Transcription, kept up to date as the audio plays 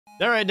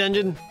Alright,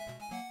 dungeon.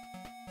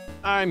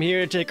 I'm here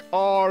to take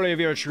all of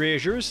your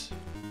treasures.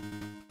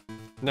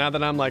 Now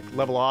that I'm like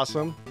level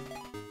awesome.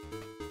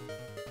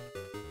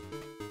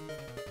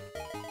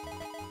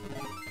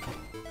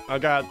 I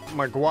got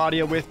my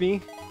Guardia with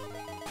me.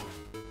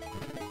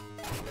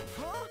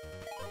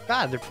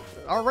 God, they're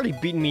already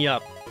beating me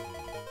up.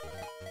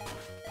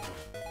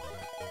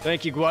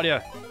 Thank you,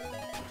 Guardia.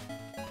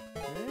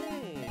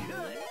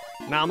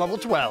 Now I'm level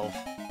 12.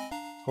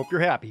 Hope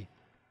you're happy.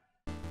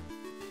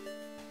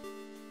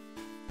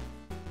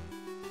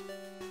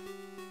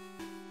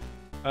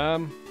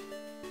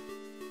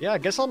 Yeah, I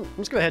guess I'm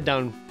just gonna head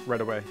down right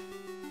away.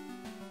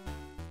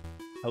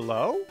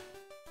 Hello?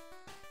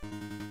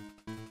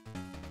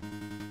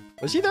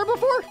 Was he there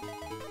before?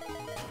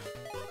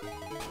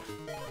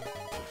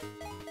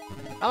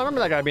 I don't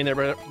remember that guy being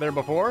there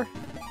before.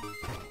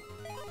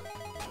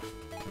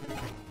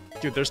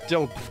 Dude, they're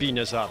still beating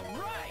us up.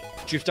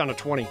 Joof's down to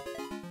 20.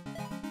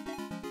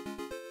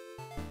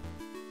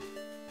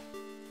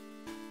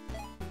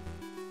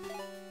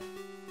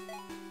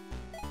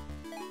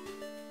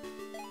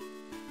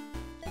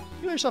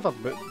 Get yourself up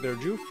a bit there,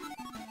 Joof.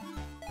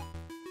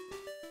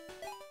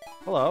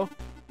 Hello.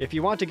 If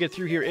you want to get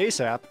through here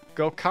ASAP,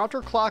 go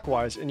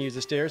counterclockwise and use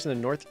the stairs in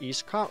the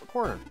northeast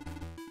corner.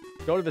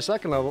 Go to the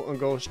second level and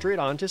go straight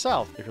on to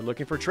south. If you're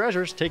looking for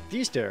treasures, take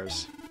these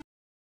stairs.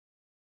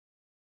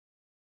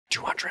 Do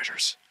you want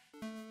treasures?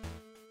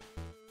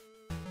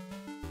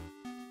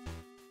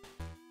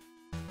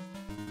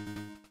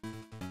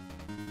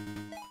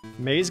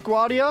 Maze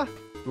Guardia?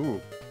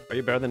 Ooh, are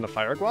you better than the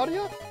Fire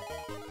Guardia?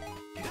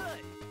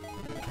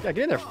 Yeah,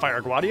 get in there,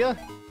 Fire Guardia.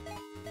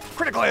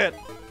 Critical hit!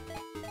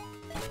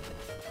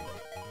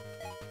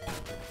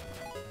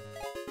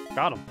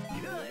 Got him.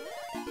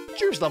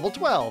 Joof's level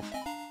 12.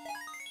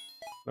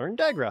 Learn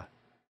Dagra.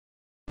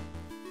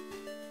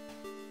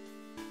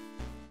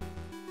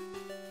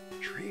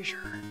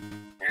 Treasure.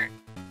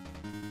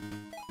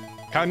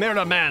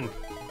 Chimera Man!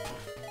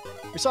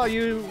 We saw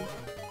you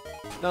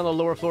down the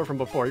lower floor from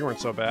before. You weren't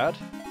so bad.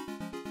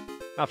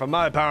 Not from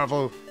my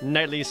powerful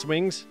nightly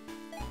swings.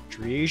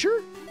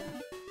 Treasure?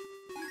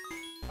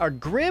 A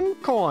Grim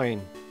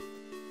Coin.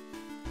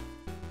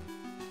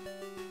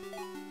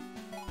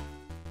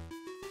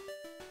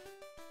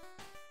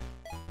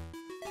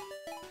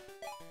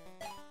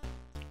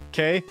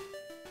 Okay.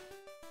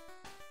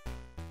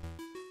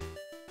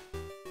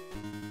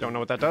 Don't know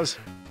what that does.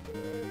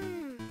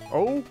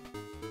 Oh,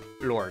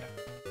 Lord.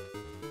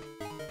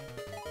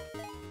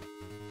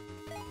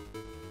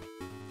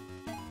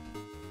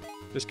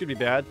 This could be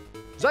bad.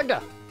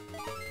 Zegda!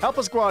 Help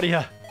us,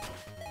 Guardia!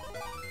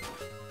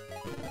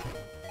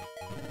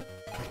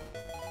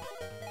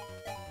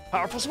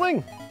 Powerful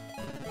swing!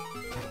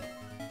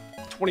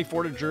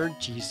 24 to Jerd,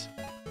 jeez.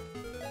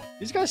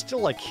 These guys still,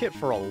 like, hit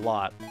for a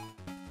lot.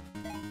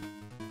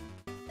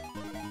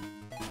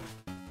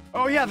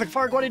 Oh yeah, the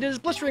Fire Guardia did his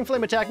blistering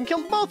flame attack and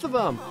killed both of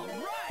them!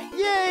 Right.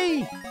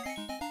 Yay!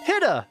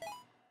 Hitta!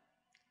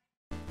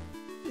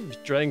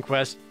 Dragon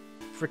Quest,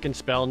 frickin'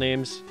 spell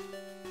names.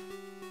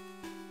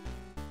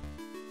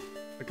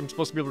 Like I'm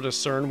supposed to be able to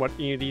discern what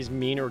any of these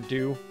mean or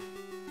do.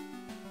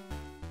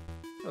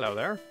 Hello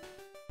there.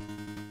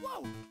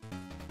 Whoa.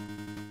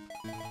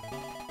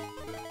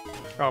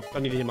 Oh, I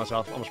need to heal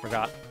myself. Almost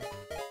forgot.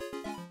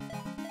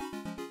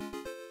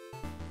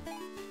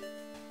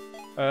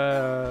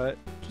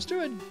 Just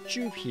do a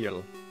Joof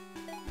heal.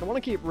 I want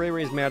to keep Ray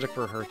Ray's magic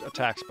for her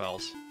attack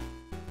spells.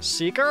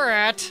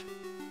 Secret!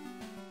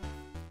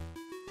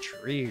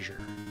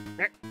 Treasure.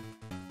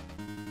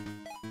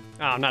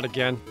 Oh, not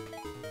again.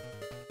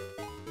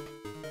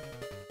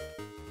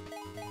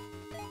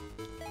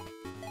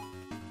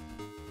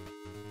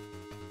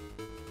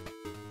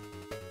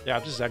 Yeah,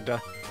 just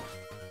Zegda.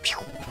 Pew.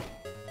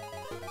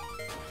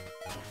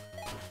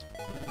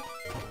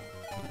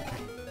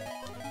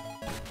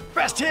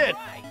 Best hit!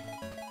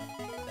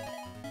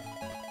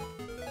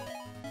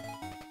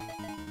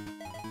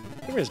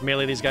 We're gonna just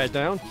melee these guys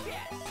down.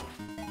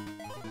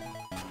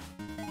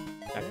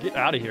 Yeah, get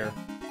out of here.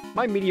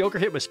 My mediocre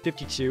hit was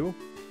 52.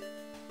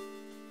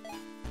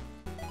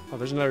 Oh,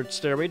 there's another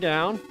stairway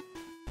down.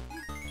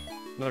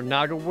 Another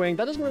Naga wing.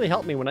 That doesn't really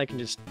help me when I can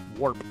just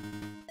warp.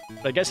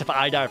 But I guess if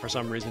I die for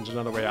some reason, there's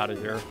another way out of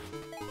here.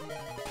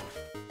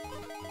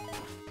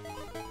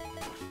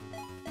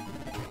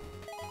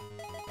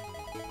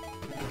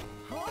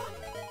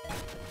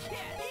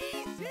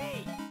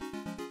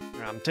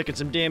 I'm taking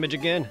some damage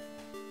again.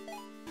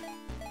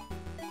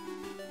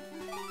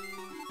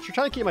 Should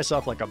try to keep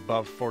myself like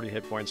above 40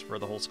 hit points for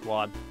the whole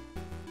squad.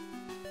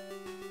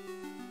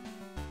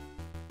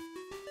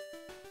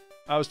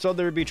 I was told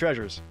there would be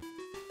treasures.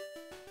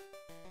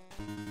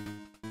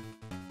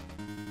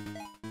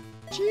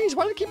 Jeez,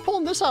 why do they keep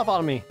pulling this off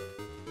on me?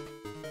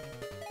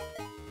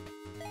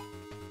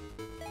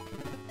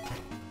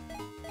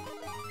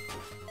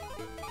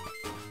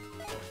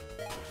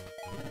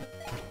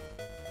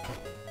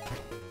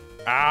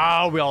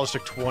 Ow, we all just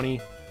took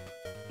 20.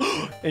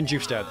 And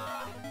Joof's dead.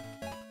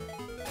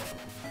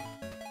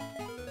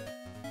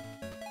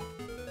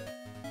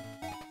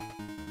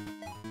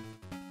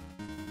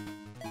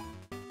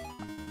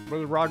 What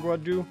does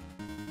Ragwa do?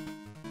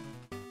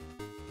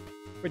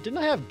 Wait, didn't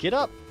I have Get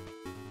Up?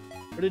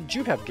 Or did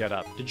Joof have Get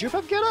Up? Did Joof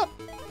have Get Up?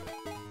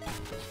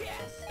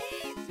 Yes,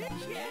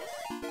 yes.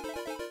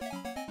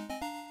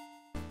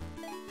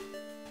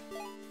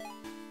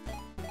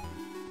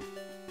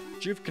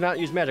 Joof cannot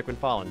use magic when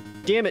fallen.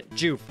 Damn it,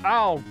 Joof.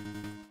 Ow!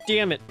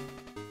 Damn it.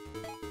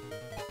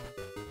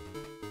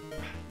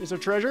 Is there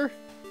treasure?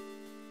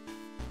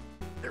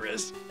 There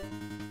is.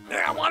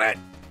 I want it!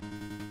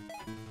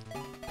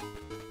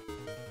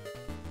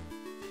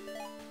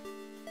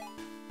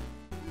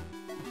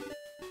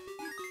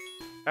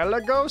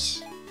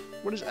 Elagos?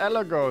 What is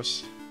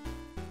Elagos?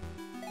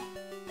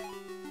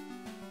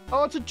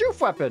 Oh, it's a Joof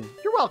weapon.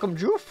 You're welcome,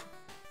 Joof.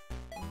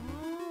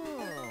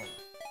 Oh.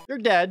 You're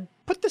dead.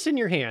 Put this in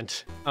your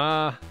hand.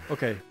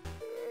 Okay.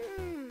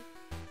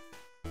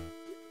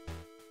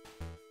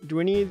 Do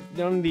we need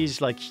none of these,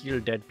 like, heal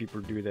dead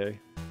people, do they?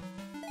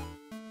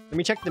 Let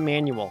me check the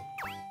manual.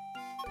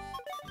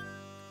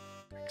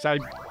 Because I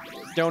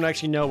don't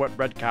actually know what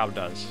Red Cow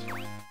does.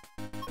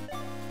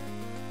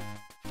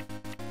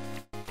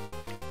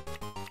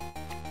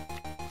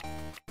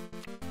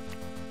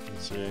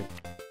 Let's see.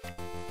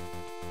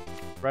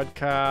 Red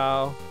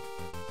Cow.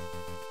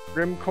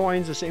 Grim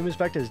Coins, the same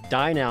effect as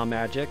Die Now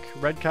magic.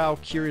 Red Cow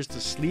cures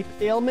the sleep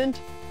ailment.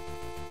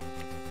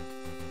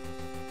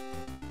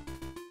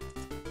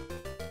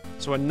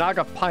 So a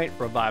Naga Pint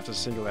revives a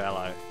single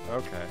ally.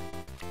 Okay.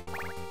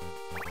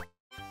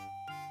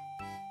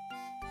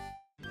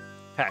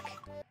 Heck.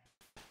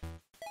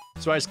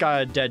 So I just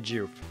got a dead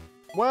Joof.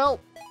 Well.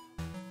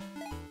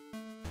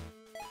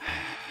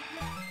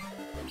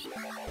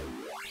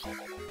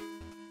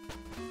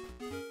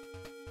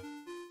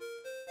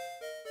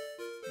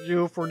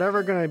 Joof, we're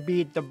never gonna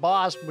beat the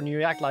boss when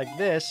you act like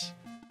this.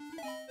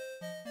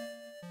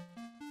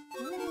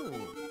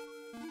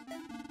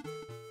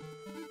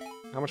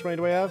 How much money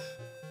do I have?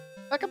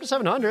 Back up to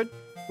 700.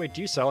 Wait, do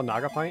you sell a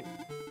Naga Pint?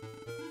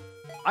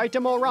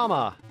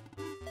 Itemorama.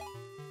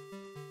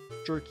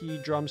 Jerky,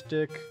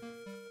 drumstick.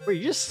 Wait,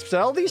 you just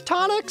sell these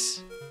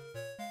tonics?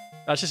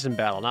 That's just in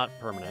battle, not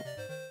permanent.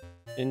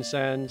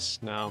 Incense,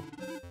 no.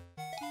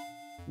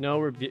 No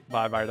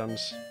revive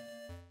items.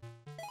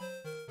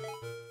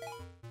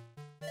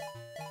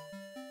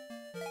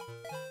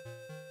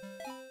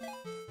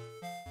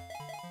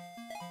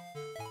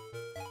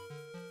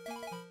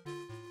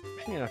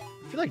 Man, I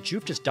feel like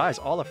Joof just dies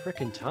all the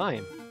frickin'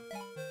 time.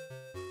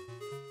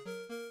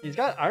 He's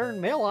got iron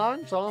mail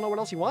on, so I don't know what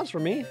else he wants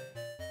from me.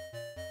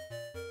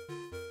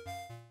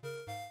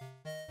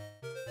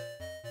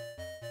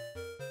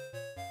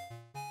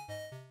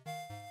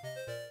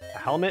 A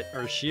helmet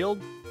or a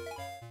shield?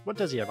 What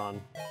does he have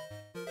on?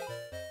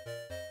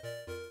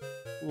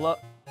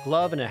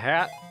 Glove and a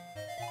hat?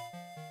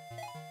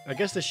 I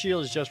guess the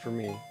shield is just for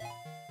me.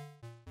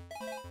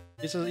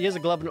 He has a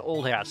glove and an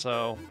old hat,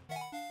 so...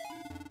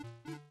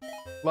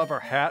 Glove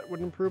or hat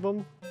would improve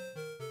him.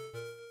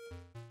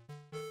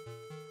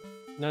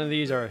 None of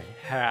these are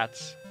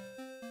hats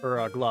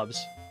or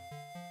gloves.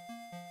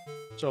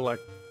 So like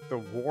the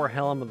War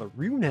Helm and the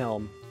Rune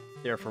Helm,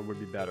 therefore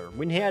would be better.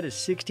 Wind Hat is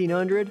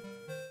 1600.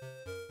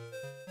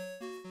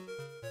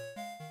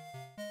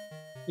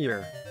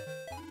 Here.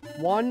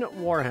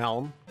 One War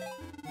Helm.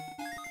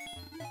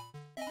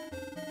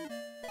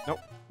 Nope,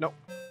 nope,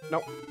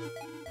 nope.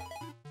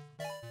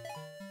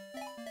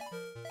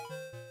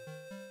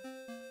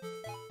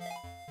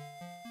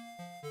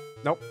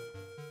 Nope.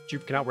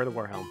 Joof cannot wear the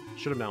War Helm.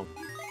 Should have known.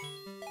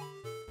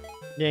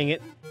 Dang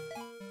it.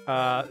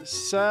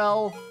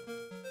 Sell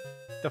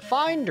the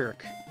Finder.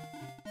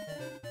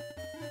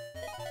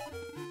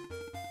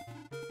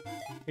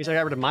 At least I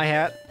got rid of my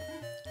hat.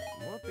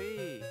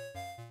 Whoopee.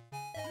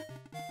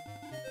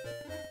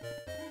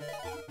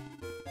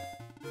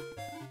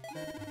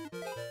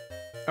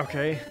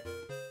 Okay.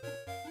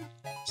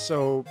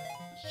 So,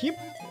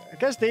 I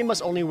guess they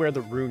must only wear the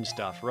rune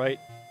stuff, right?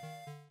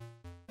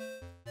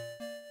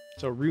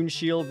 So rune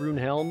shield, rune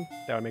helm,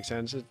 that would make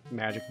sense. It's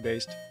magic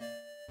based.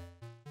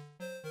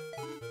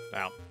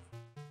 Now,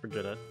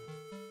 forget it.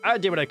 I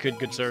did what I could,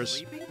 good sirs.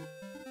 Sleeping?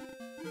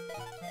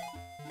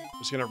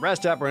 Just gonna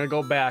rest up, we're gonna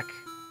go back.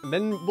 And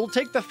then we'll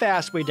take the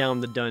fast way down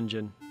the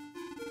dungeon.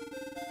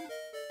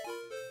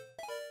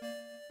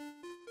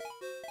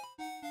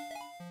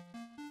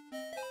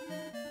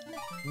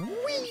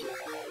 Whee!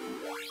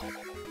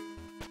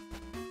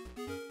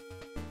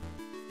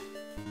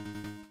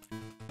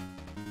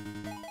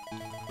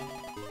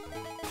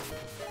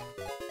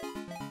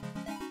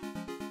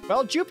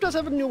 Well, Joof does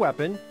have a new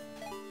weapon,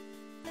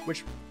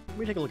 which, let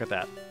me take a look at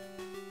that.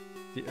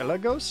 The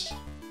Elagos?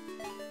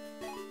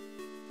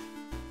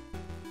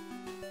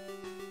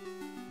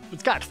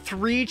 It's got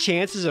 3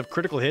 chances of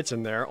critical hits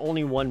in there,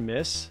 only 1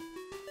 miss.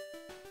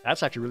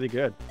 That's actually really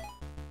good.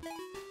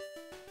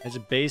 Has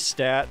a base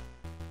stat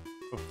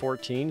of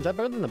 14. Is that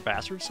better than the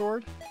Bastard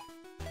Sword?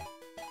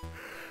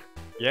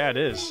 Yeah, it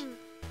is.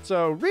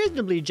 So,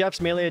 reasonably,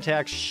 Jeff's melee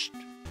attacks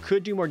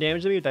could do more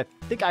damage to me, but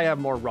I think I have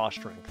more raw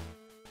strength.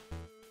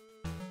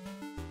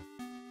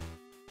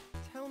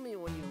 Tell me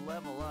when you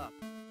level up.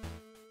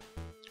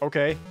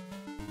 Okay.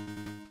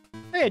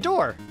 Hey, a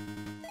door!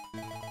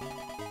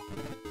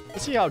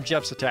 Let's see how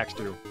Jeff's attacks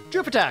do.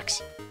 Joof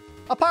attacks!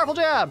 A powerful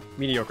jab!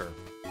 Mediocre.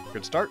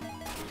 Good start.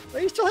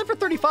 He still hit for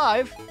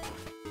 35.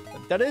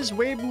 That is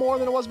way more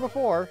than it was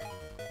before.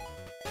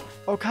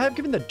 Oh, could I have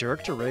given the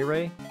Dirk to Ray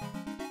Ray?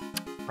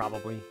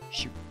 Probably.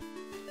 Shoot.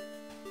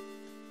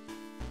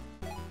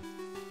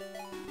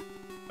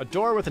 A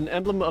door with an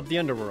emblem of the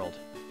underworld.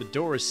 The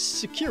door is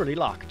securely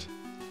locked.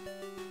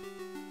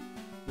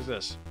 What's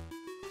this?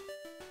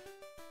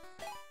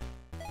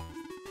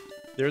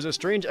 There's a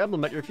strange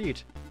emblem at your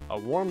feet. A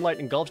warm light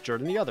engulfs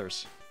Jared and the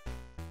others.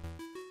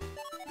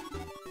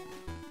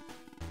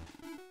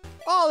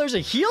 Oh, there's a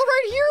heal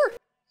right here?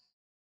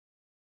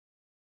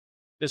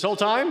 This whole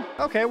time?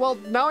 Okay, well,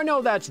 now I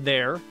know that's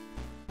there.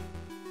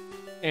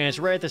 And it's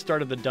right at the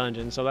start of the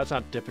dungeon, so that's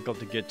not difficult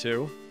to get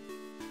to.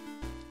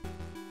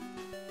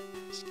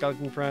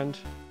 Skeleton friend.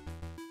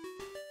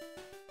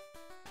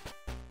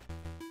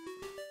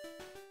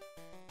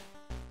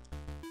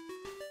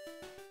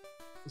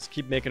 Let's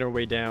keep making our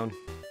way down.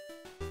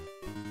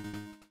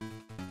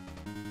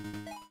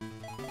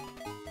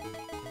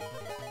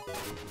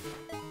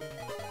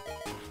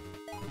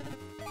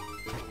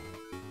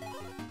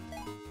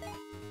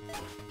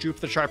 Joof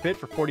the Sharp Hit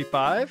for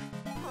 45.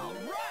 All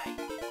right.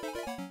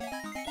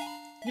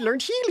 He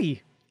learned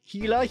Healy.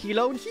 Heala,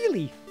 Hilo, and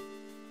Healy.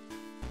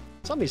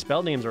 Some of these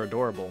spell names are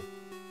adorable.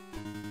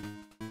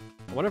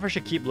 I wonder if I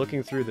should keep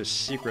looking through this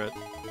secret.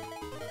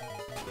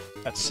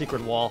 That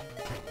secret wall.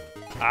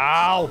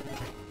 Ow!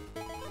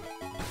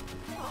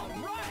 All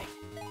right.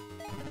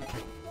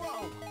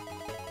 Whoa.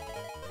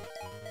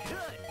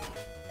 Good.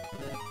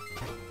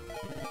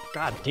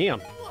 God damn.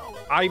 Whoa.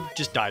 I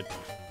just died.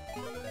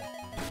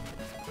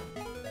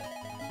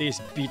 They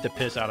just beat the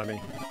piss out of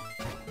me.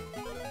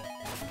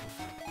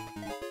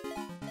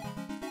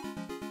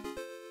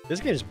 This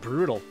game is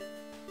brutal.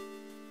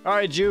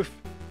 Alright, Joof.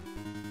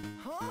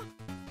 Huh?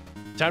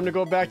 Time to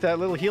go back to that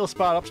little heal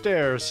spot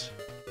upstairs.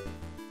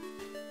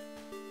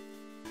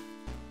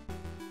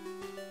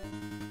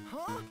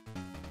 Huh?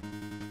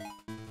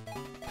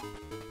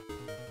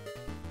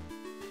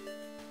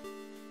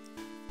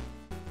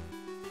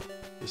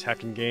 This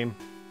hacking game.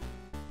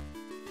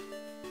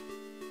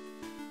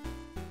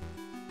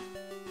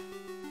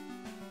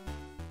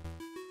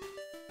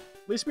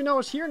 At least we know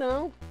it's here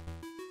now.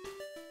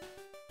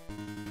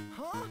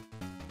 Huh?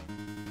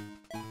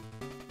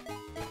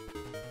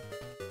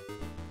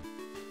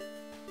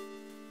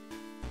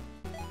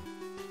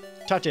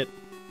 Touch it.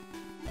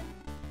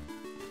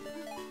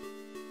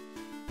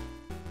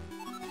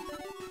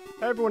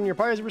 Everyone in your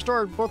party is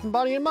restored, both in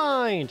body and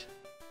mind.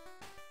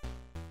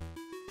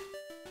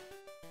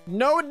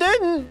 No, it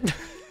didn't.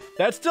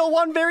 That's still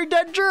one very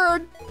dead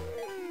Jared.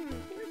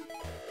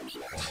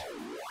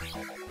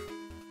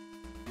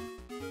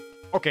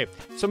 Okay,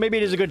 so maybe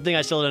it is a good thing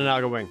I still did an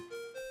Alga Wing.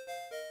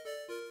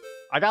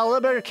 I got a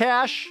little bit of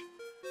cash.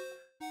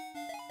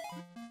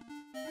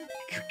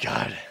 Good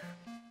God.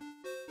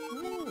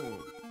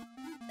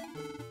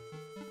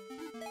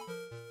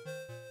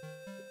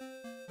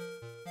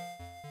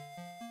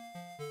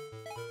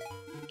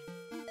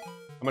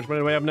 How much money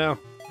do we have now?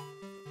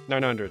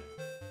 900.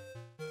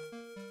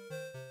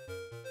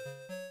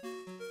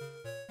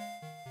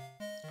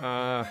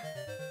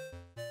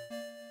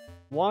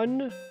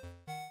 One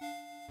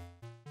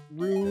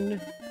rune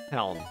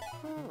helm.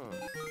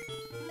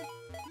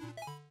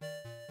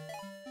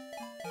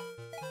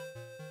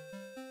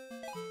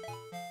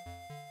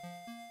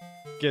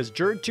 Gives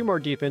Jared 2 more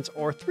defense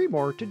or 3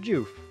 more to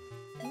Joof.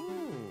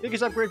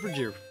 Biggest upgrade for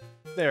Joof.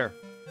 There.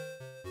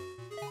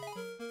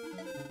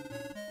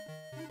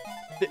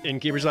 The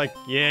innkeeper's like,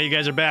 yeah, you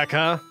guys are back,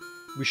 huh?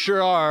 We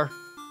sure are.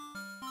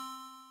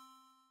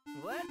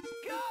 Let's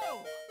go.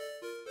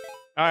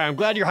 Alright, I'm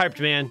glad you're hyped,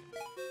 man.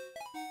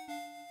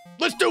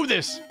 Let's do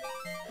this!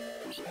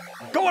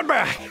 Going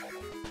back!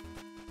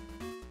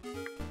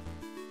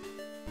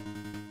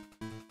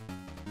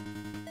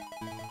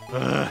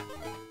 Ugh.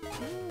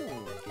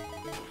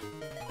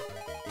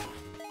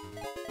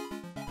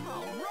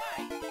 All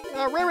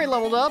right. Ray Ray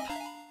leveled up.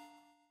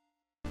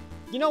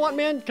 You know what,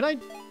 man? Can I...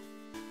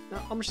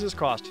 How much does this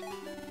cost?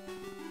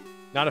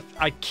 Not if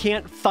I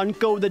can't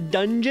Funko the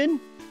dungeon?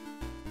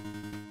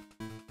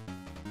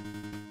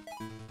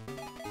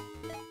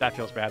 That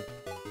feels bad.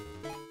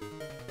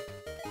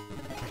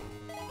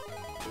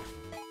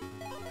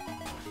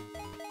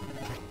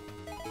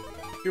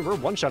 Dude, we're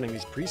one-shotting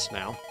these priests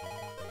now.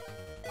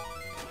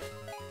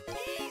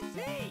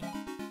 Easy.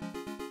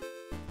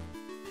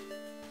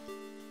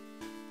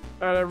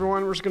 Alright,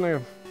 everyone, we're just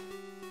gonna...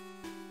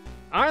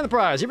 Iron the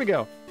prize, here we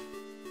go.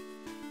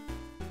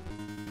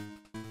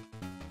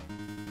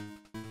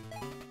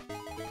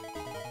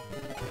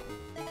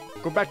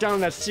 Go back down in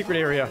that secret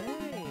area.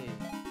 Hey.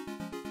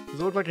 Does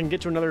it look like I can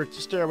get to another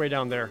stairway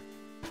down there?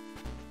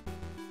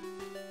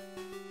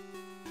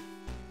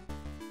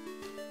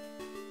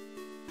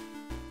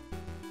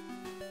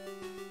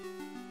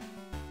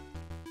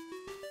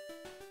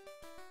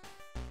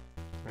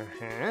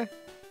 Uh-huh.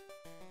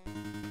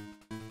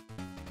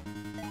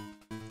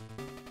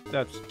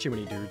 That's too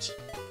many dudes.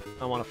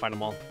 I want to fight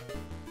them all.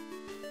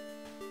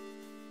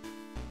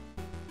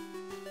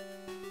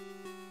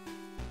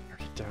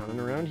 Down and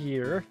around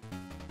here.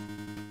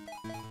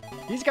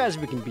 These guys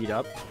we can beat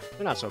up.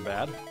 They're not so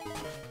bad.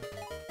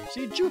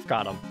 See, Joof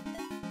got them.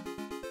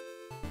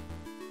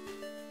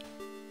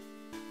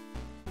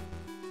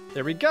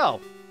 There we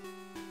go.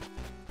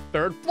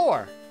 3rd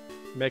floor.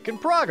 Making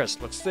progress.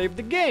 Let's save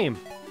the game.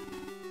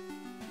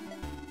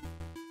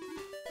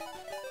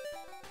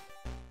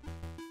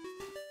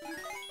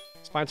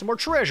 Let's find some more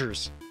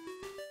treasures.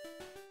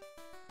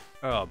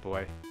 Oh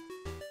boy.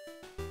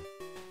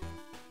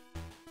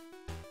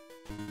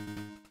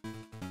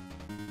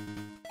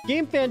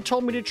 Game fan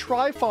told me to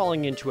try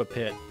falling into a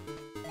pit.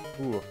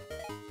 Ooh.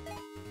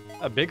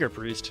 A bigger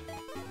priest.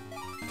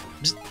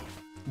 Psst.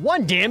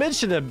 1 damage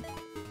to the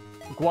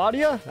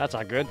Guardia? That's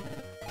not good.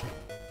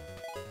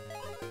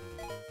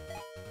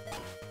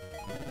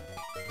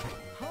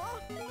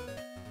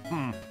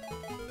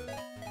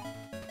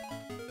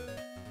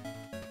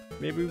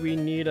 Maybe we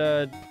need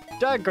a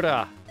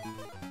Dagra.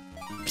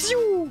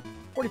 Pew!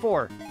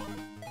 44.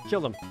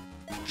 Kill him.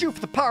 Joof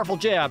the powerful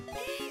jab.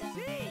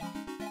 Easy.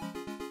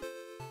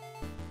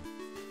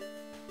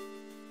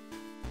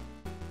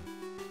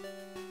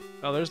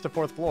 Oh, there's the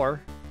 4th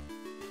floor.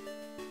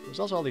 There's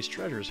also all these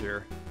treasures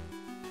here.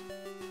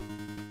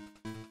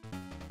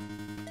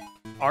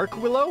 Arc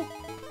Willow?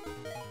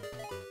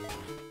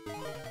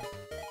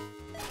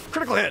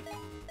 Critical hit!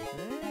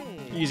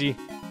 Hey. Easy.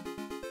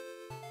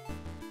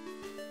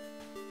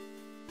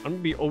 I'm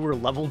gonna be over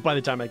leveled by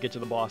the time I get to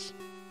the boss.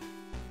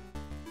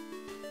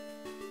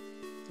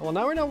 Well,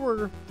 now we know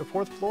where the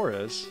 4th floor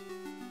is.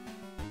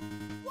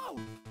 Whoa.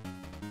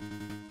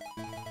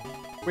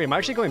 Wait, am I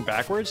actually going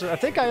backwards? I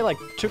think I like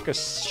took a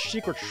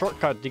secret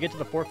shortcut to get to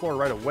the 4th floor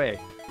right away.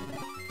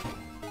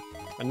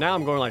 And now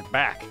I'm going like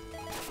back.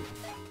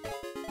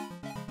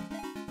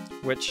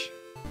 Which...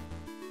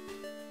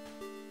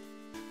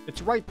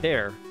 it's right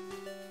there.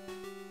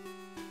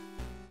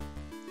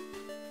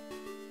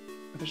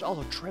 But there's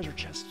also treasure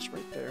chests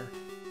right there.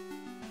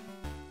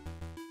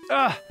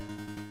 Ah!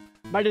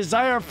 My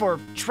desire for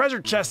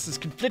treasure chests is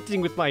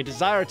conflicting with my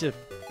desire to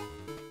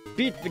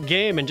beat the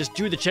game and just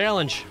do the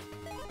challenge.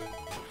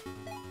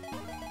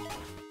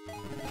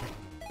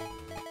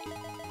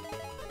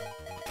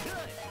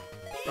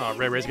 Oh,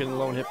 Ray Ray's getting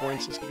low on hit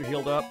points. Let's get her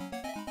healed up.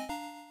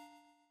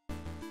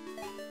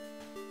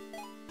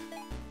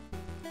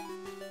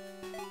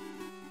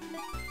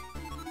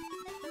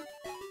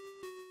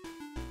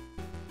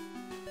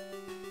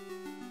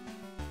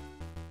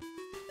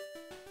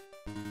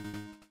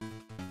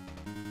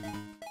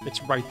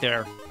 It's right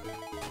there.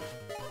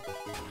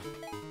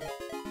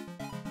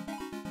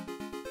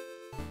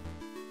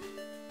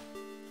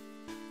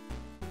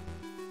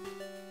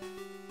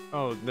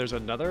 Oh, there's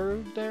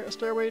another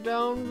stairway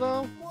down,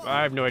 though?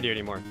 I have no idea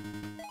anymore.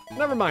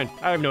 Never mind.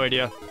 I have no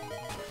idea.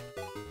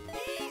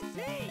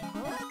 Easy.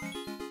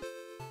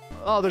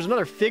 Oh, there's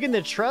another fig in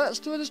the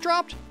chest that is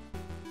dropped?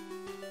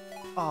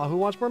 Oh, who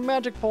wants more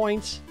magic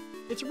points?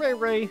 It's Ray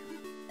Ray.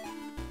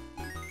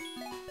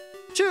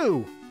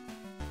 2!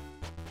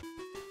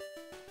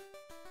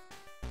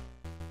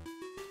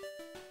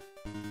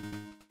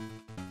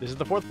 This is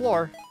the 4th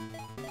floor.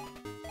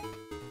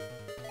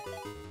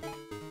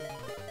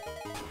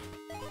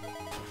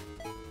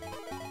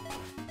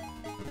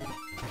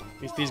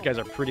 At least these guys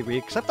are pretty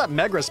weak. Except that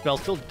Megra spell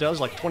still does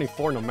like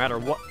 24 no matter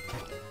what.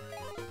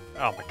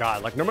 Oh my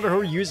god, like no matter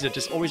who uses it,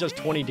 just always does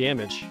 20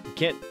 damage. You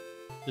can't...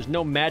 there's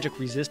no magic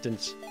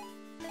resistance.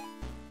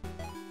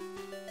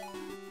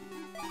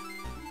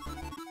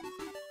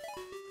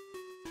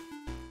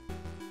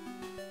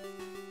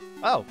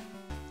 Oh.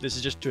 This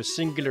is just to a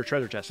singular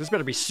treasure chest. This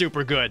better be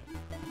super good.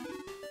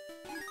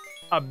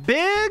 A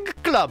big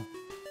club.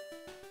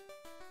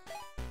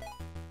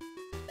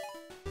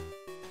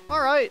 All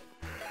right.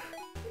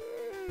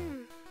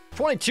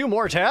 22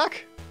 more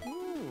attack?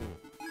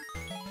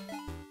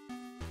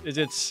 Is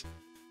it's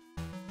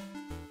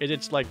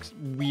like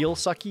wheel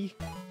sucky?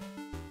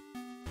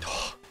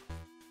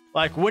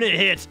 Like when it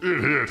hits,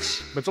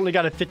 but it's only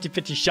got a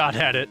 50-50 shot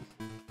at it.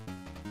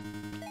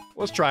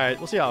 Let's try it.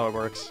 We'll see how it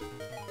works.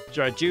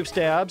 Try Joof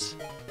stabs.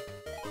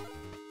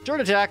 Turn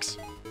attacks.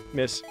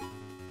 Miss.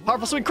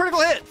 Powerful swing,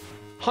 critical hit!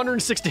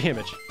 106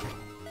 damage.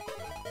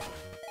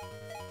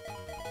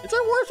 Is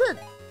that worth it?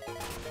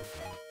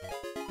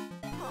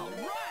 All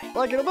right.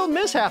 Like, it'll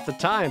miss half the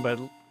time, but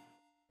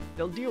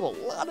they'll deal a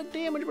lot of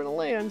damage when it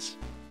lands.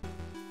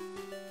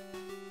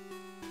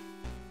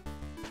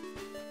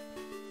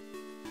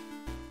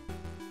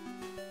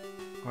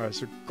 Alright,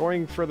 so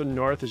going further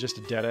north is just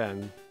a dead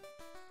end.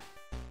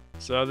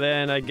 So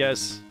then, I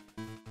guess...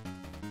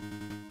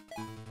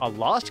 a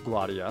lost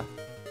Guardia.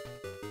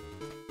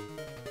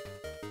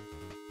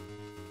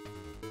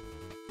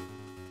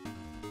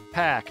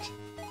 Packed.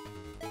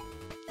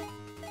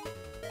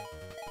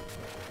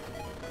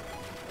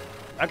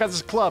 I got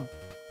this club.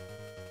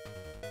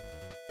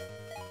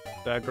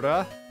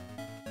 Dagra.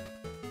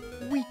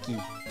 Wiki.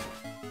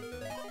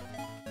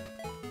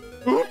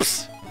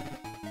 Oops!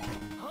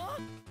 Huh?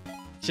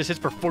 Just hits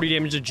for 40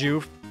 damage to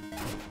Joof.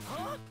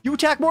 You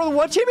attack more than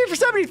once, hit me for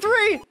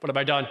 73! What have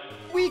I done?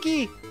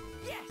 Weaky!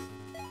 Yes.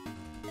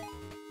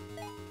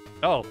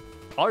 Oh,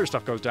 all your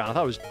stuff goes down. I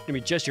thought it was gonna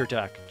be just your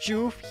attack.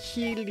 Joof,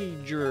 Healy,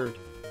 Jerd.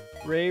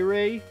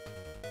 Ray,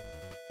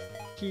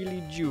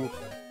 Healy, Joof.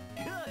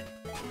 Good.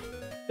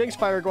 Thanks,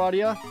 Fire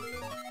Guardia.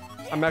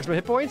 On maximum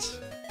hit points.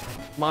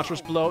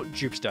 Monstrous Blow,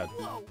 Joof's dead.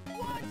 Whoa,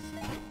 what?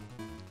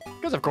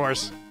 Because of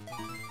course.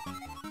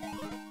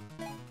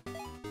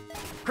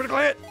 Critical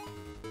hit!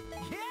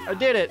 Yeah. I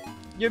did it!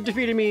 You've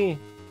defeated me!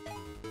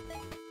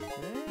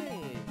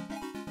 Hey.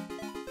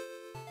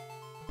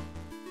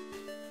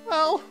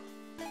 Well...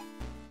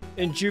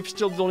 And Joof's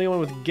still the only one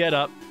with get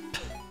up.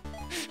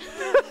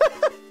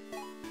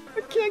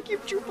 I can't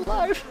keep Joof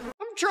alive.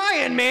 I'm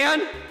trying,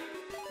 man!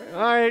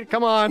 Alright,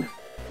 come on.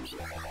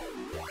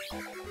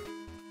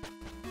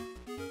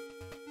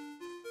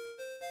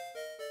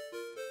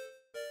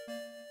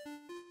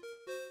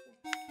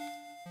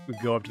 We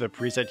go up to the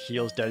priest that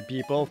heals dead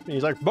people. And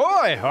he's like, boy,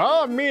 I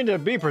don't mean to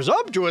be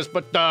presumptuous,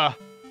 but,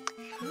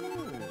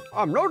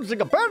 I'm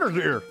noticing a pattern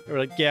here. We're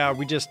like, yeah,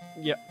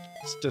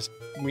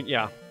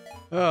 yeah.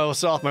 Oh, I'll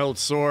sell off my old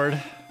sword.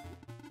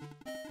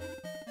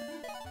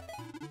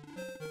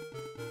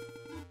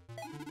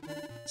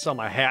 Sell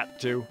my hat,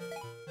 too.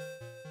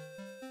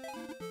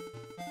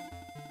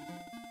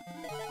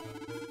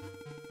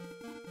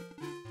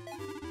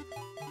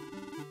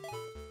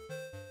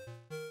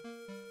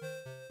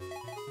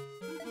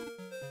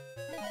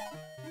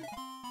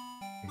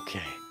 Okay.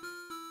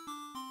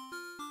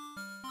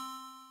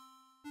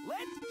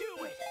 Let's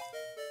do it.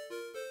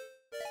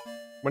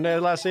 When did I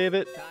last save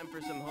it? Time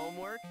for some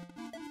homework.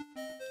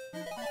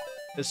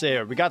 Let's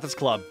save it. We got this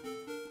club.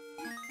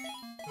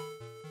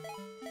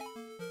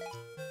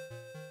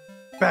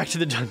 Back to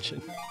the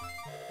dungeon.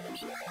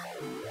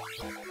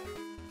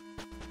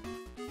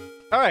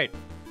 Alright.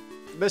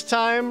 This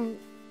time,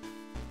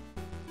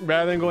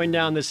 rather than going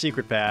down the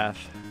secret path,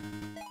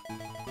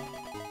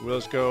 we'll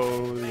just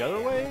go the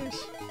other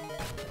ways.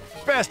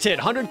 Fast hit,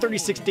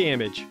 136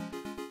 damage.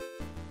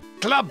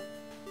 Club!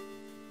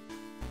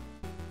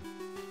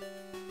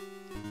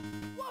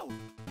 Whoa.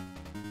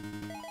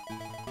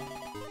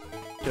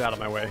 Get out of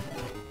my way.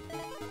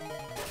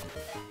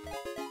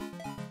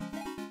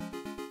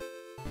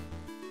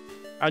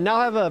 I now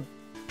have a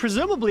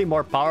presumably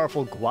more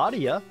powerful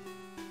Guardia.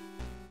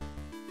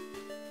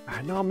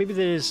 No, maybe it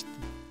is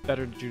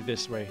better to do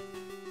this way.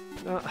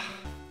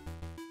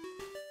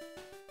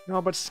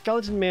 No, but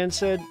Skeleton Man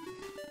said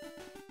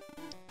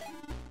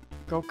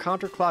go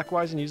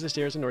counterclockwise and use the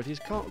stairs in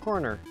northeast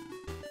corner.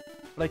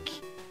 Like,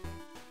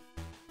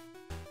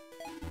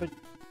 but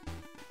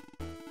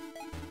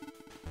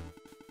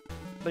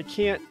they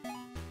can't.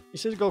 He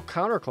says go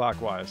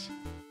counterclockwise,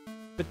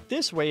 but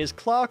this way is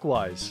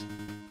clockwise.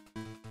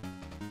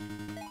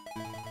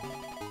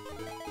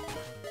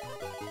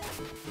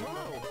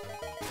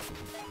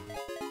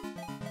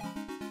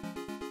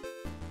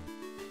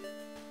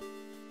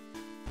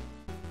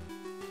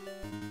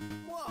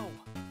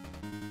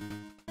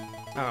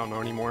 I don't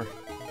know anymore.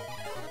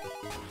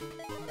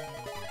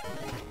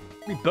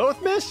 We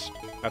both miss?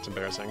 That's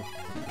embarrassing.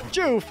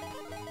 Joof!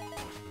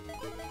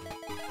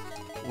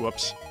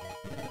 Whoops.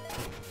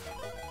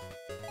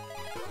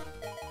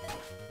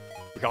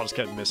 We all just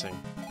kept missing.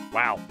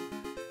 Wow.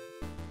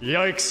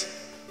 Yikes!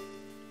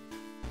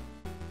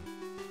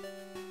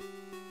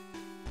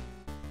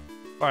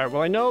 Alright,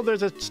 well I know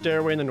there's a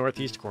stairway in the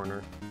northeast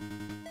corner.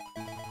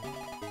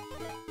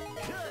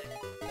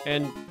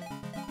 And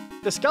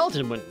the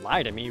skeleton wouldn't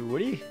lie to me,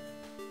 would he?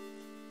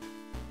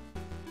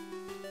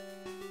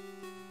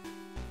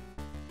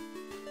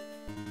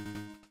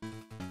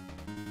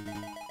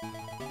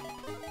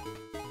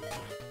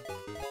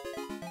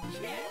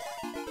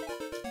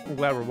 I'm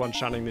glad we're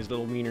one-shotting these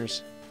little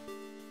wieners.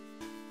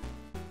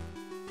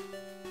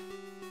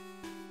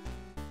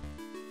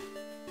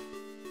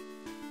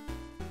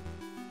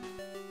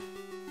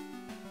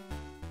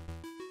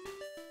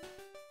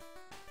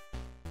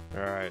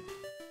 Alright.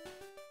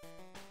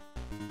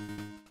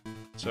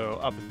 So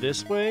up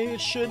this way it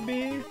should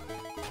be.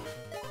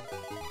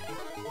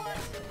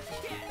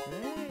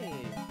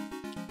 Hey.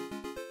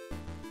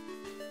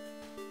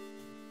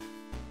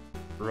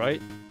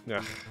 Right?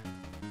 Ugh.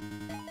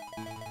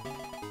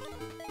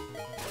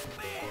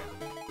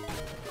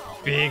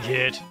 Big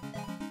hit.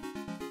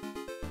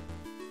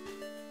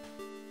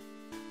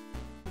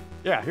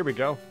 Yeah, here we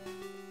go.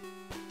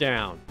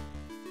 Down.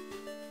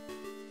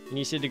 And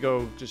you said to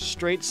go just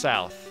straight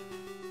south.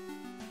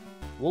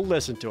 We'll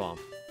listen to him.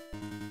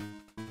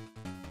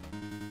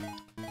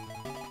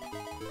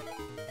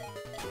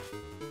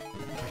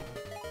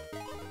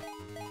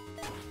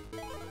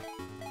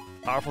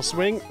 Powerful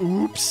swing.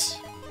 Oops.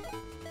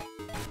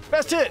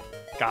 Best hit.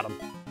 Got him.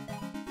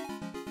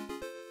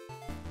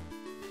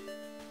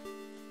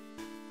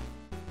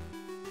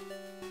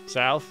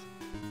 South.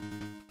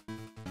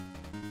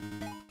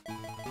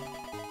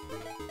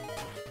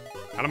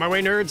 Out of my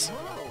way, nerds.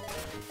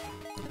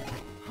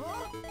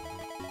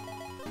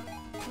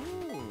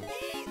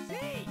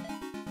 Easy.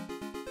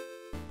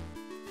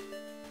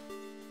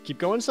 keep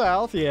going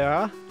south,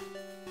 yeah.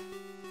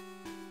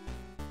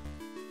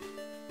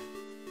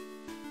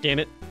 Damn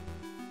it.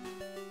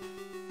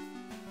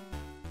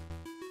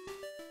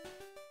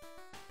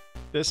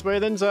 This way,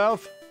 then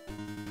south.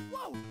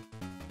 Whoa.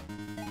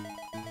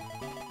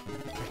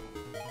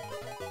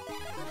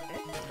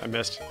 I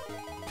missed.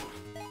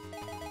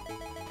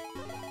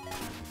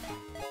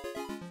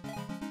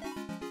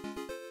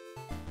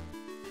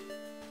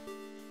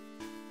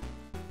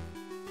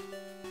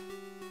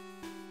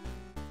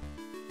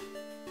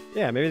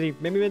 Yeah, maybe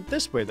went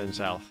this way then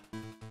south.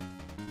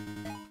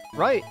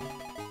 Right.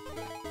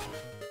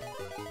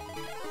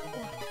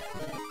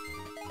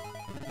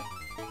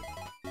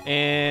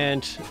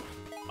 And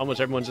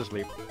almost everyone's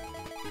asleep.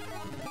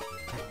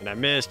 And I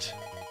missed.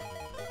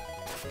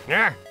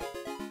 Yeah.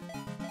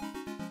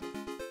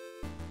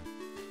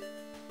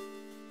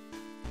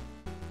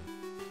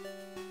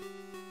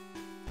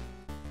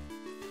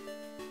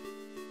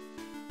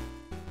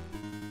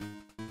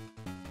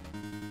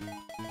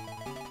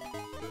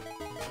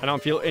 I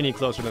don't feel any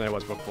closer than I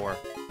was before.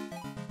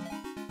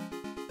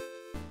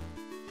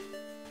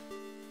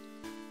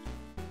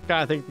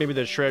 Kinda think maybe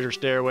the treasure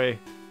stairway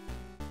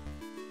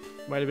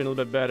might have been a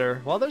little bit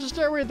better. Well, there's a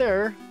stairway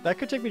there. That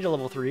could take me to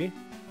level 3.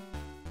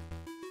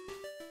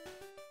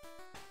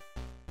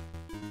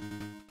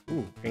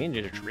 Ooh, and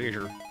a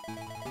treasure.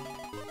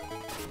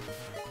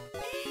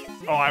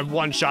 Oh, I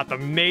one-shot the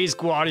maze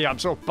squatty. I'm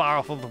so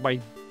powerful with my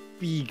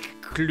big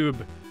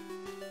club.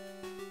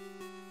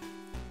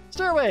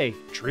 Stairway!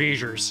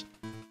 Treasures.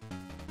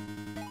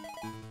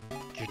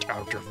 Get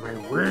out of my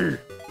way.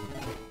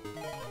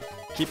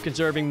 Keep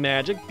conserving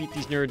magic. Beat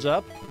these nerds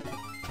up.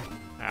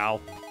 Ow.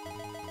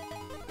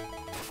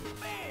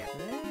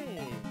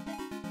 Hey.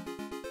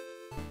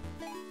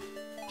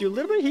 Do a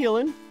little bit of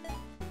healing.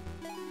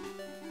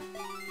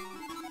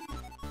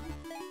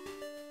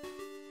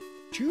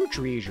 Two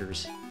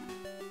treasures.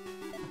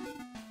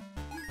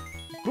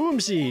 Boom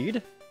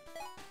seed.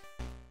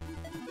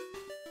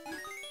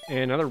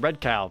 And another red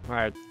cow.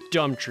 Alright,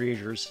 dumb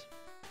treasures.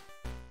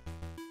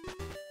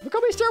 Look how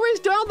many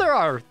stairways down there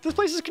are! This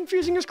place is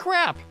confusing as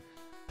crap!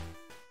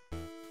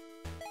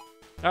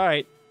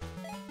 Alright.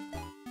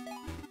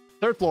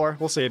 3rd floor,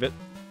 we'll save it.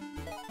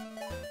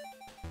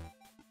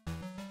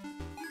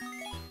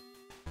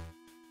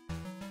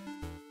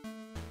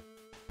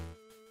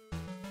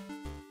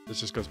 This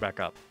just goes back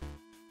up.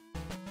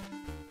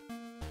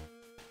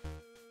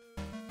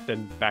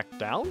 Then back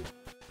down?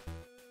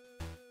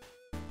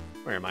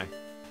 Where am I?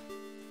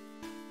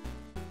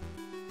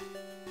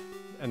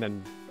 And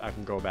then I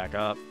can go back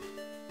up.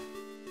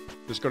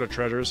 Just go to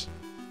treasures.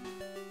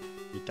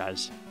 It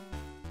does.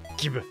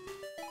 Give.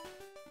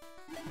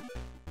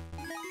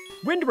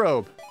 Wind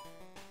robe.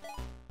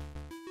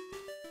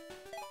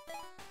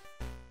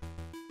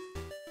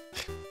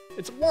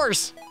 It's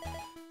worse.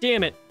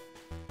 Damn it.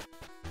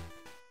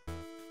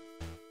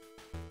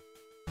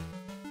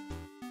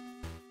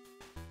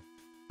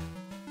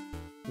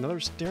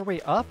 Another stairway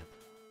up?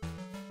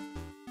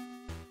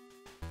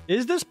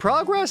 Is this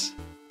progress?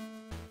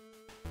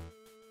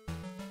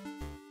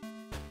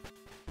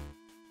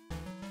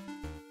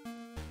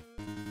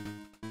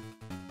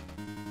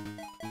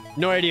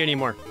 No idea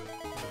anymore.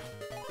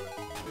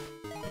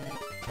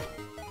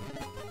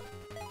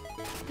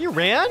 You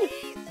ran?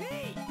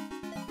 Easy.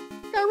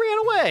 I ran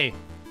away.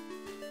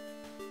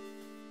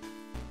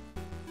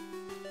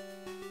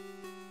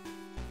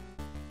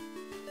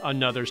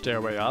 Another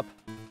stairway up.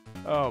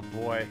 Oh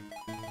boy.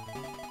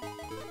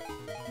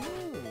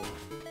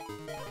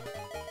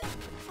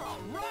 All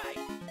right.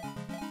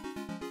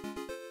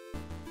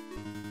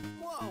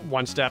 Whoa.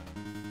 One step.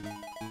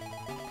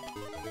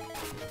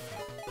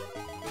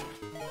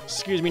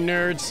 Excuse me,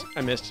 nerds.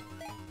 I missed.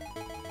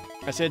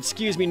 I said,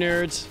 excuse me,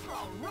 nerds.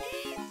 All right.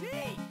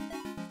 Easy.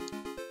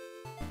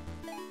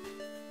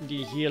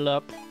 Need to heal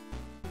up.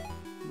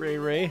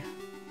 Ray.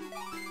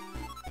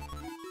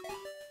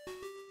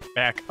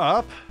 Back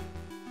up.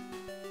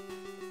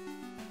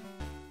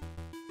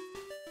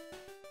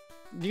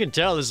 You can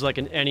tell this is like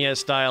an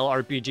NES-style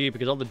RPG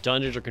because all the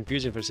dungeons are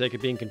confusing for the sake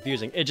of being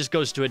confusing. It just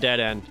goes to a dead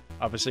end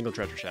of a single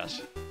treasure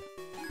chest.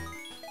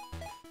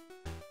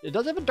 It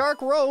does have a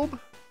dark robe.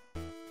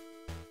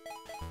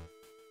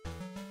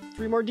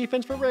 3 more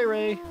defense for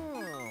Ray.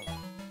 Oh.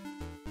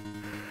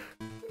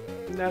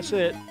 And that's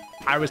it.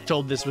 I was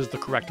told this was the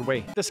correct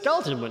way. The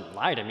skeleton wouldn't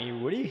lie to me,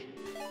 would he?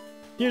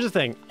 Here's the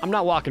thing. I'm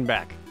not walking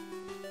back.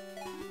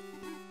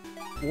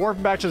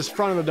 Warp back to the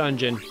front of the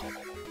dungeon.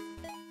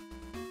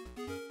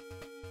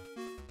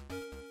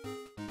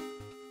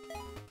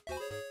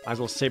 Might as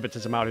well save it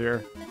since I'm out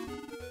here.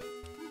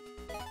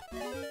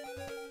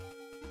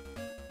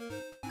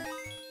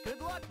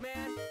 Good luck,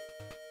 man.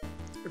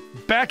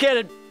 Back at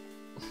it!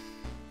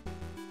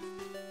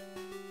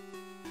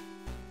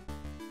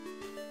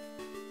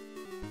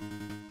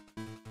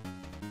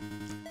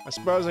 I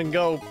suppose I can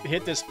go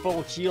hit this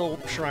full heal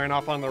shrine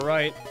off on the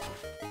right.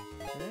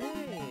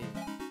 Hey.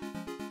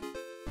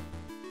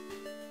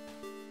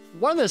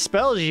 One of the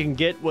spells you can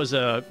get was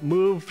a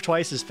move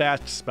twice as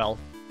fast spell.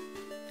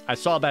 I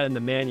saw that in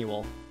the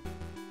manual.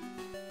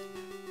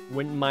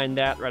 Wouldn't mind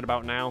that right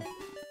about now.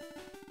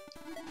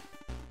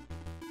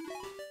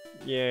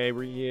 Yay,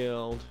 we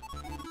yield.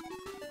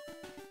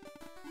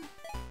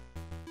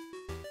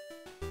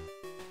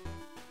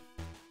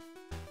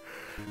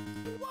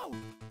 Whoa!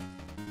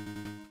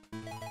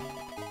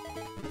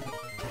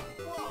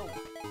 Whoa!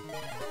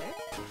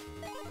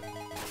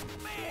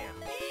 Bam!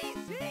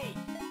 Easy!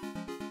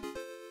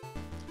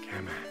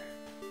 Come on.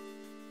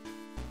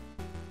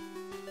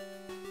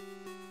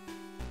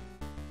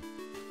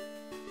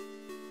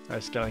 Hi,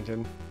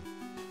 Skellington.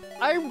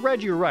 I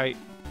read you right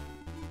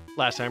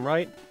last time,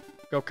 right?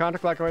 Go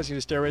counterclockwise to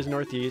the stairways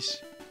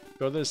northeast.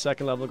 Go to the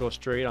second level, go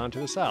straight on to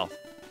the south.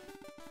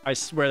 I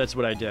swear that's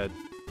what I did.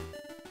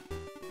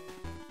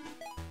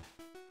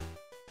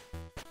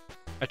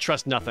 I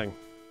trust nothing.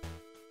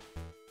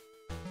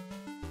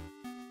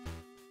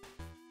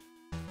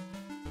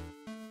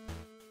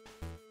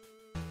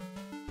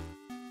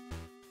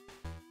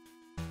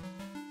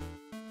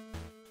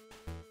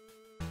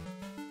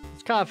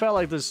 It's kind of felt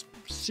like this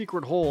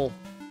secret hole.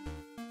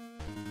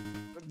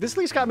 This at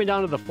least got me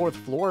down to the 4th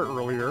floor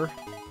earlier.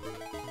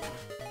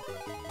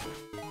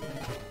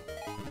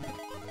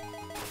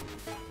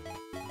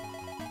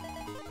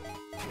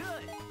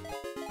 Good!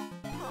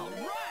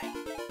 Alright!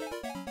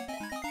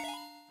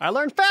 I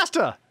learned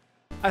Fasta!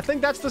 I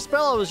think that's the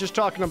spell I was just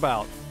talking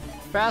about.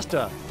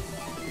 Fasta.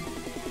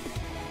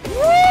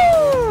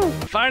 Woo!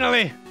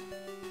 Finally!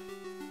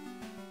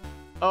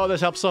 Oh,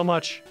 this helps so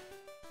much.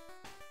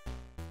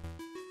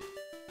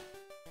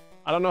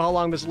 I don't know how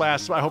long this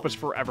lasts, but I hope it's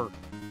forever.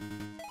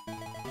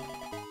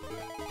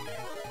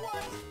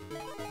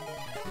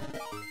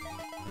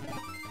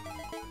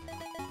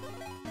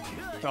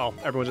 Oh,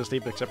 everyone's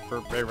asleep except for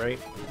Ray Ray.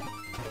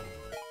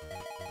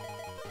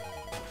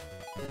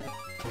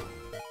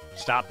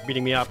 Stop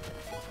beating me up.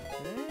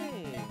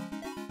 Hey!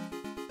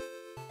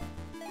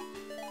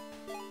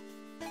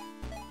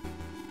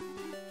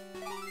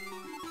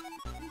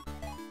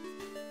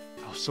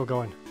 Oh, still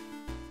going.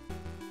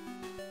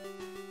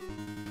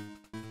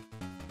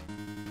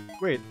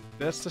 Wait,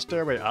 that's the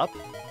stairway up?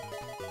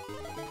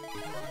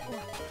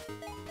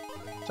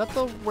 Is that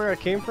the where I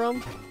came from?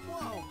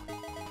 Whoa!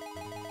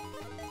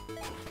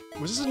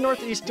 Was this a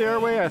northeast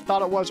stairway? I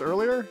thought it was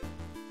earlier.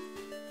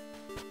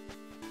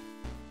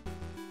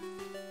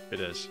 It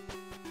is.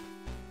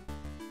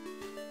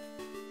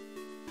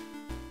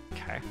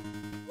 Okay.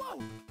 Whoa!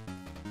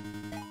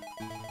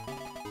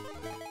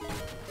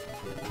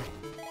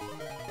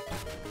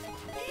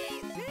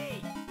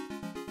 Easy!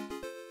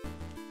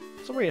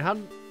 So wait, how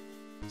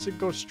does it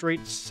go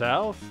straight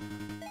south?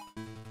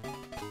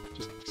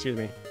 Just, excuse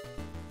me.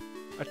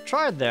 I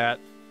tried that.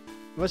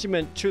 Unless you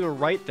meant to the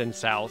right then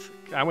south.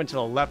 I went to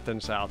the left then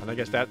south, and I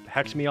guess that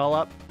hexed me all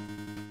up.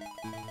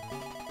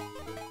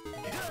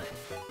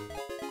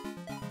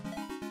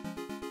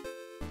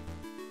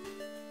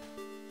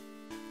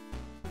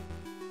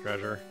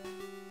 Treasure.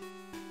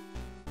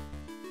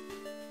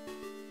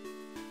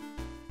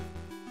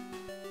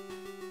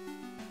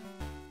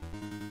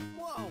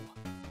 Whoa!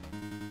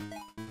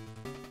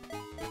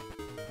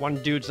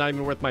 One dude's not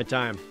even worth my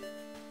time.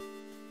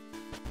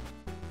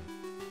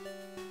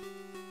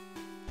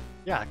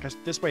 Yeah, because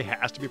this way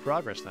has to be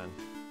progress then.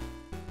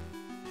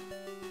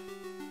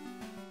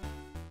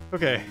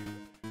 Okay.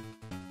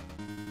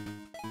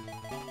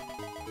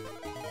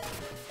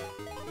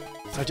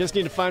 I just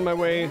need to find my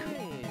way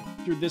Hey!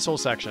 through this whole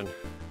section.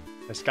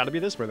 It's got to be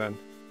this way then.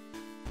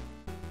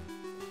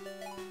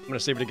 I'm gonna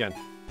save it again.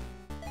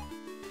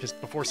 Just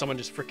before someone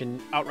just freaking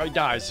outright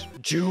dies.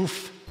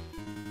 Joof!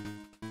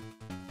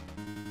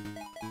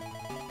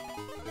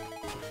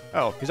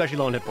 Oh, he's actually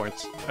low on hit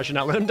points. I should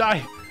not let him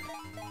die.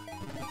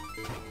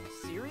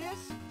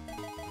 Serious?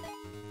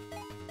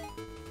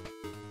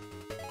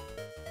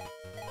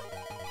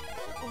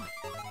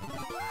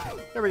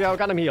 There we go,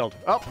 got him healed.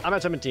 Oh, I'm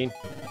at 17.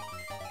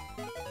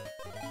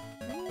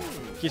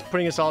 He's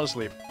putting us all to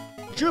sleep.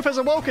 Joof has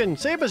awoken!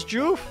 Save us,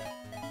 Joof!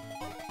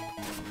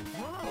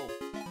 Whoa!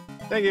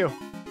 Thank you.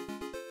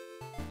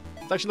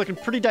 It's actually looking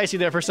pretty dicey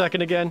there for a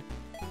second again.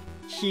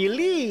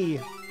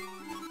 Healy!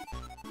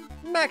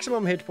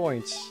 Maximum hit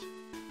points.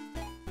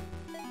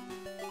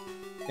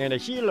 And a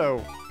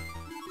Hilo.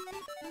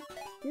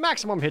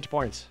 Maximum hit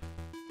points.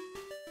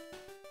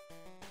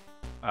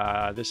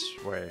 This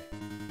way.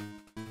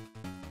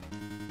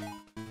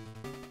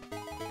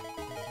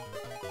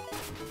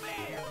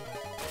 Bam!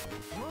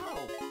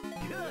 Whoa!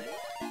 Good!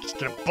 Just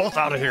get them both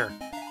out of here.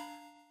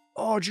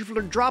 Oh,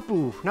 Jupiler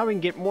Drapu. Now we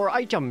can get more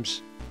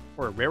items.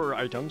 Or rarer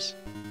items.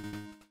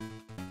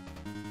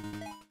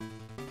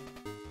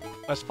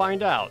 Let's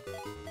find out.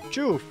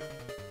 Joof.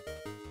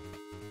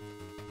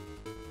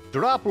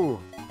 Drapu.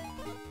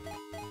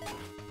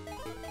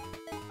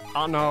 I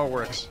don't know how it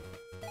works.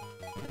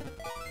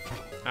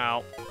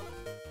 Ow.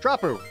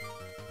 Drapu.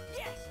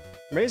 Yes!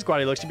 Maze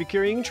Squatty looks to be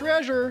carrying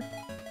treasure.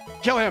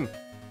 Kill him.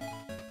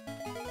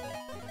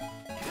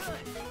 Good!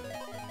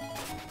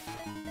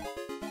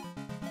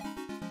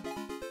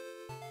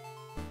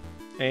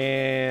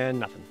 And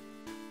nothing.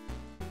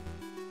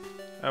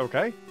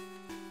 Okay.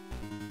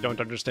 Don't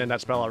understand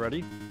that spell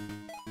already.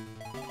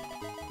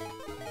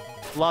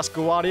 Las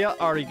Guardia,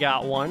 already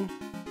got one.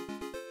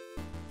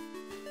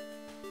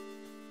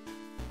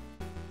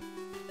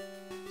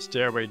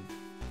 Stairway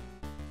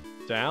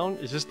down?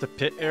 Is this the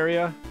pit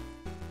area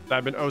that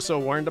I've been oh so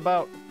warned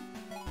about?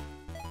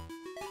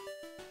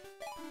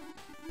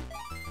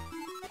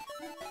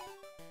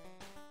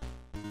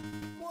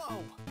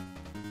 Whoa.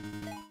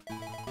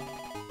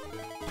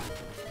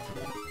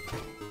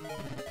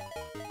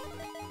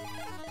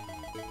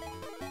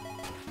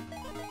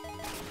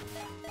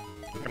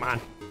 Come on.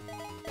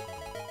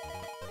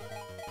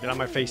 Get on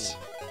my face.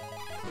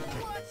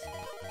 What?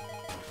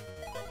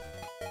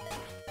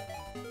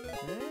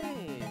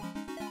 Hey.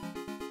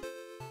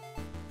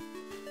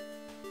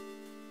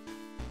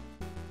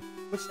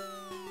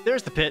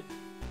 There's the pit.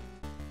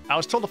 I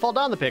was told to fall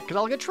down the pit because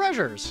I'll get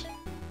treasures.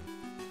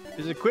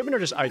 Is it equipment or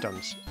just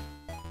items?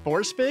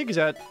 Force Fig? Is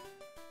that...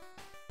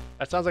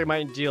 That sounds like it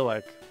might deal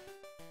like...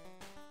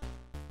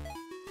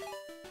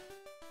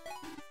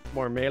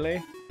 more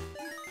melee.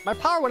 My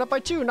power went up by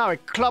 2. Now I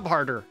club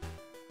harder.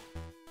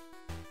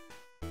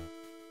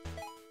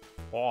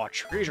 Oh,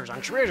 treasures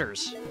on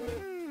treasures.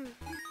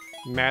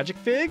 Magic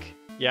Fig?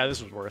 Yeah,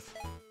 this was worth.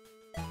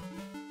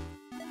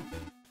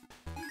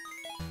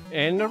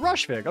 And a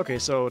Rush Fig. Okay,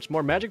 so it's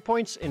more magic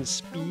points and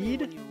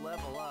speed. When you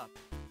level up.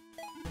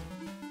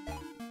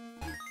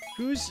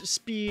 Whose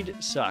speed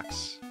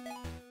sucks?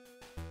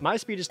 My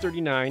speed is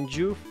 39,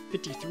 Joof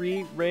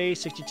 53, Ray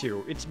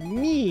 62. It's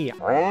me!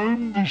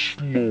 I'm the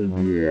slow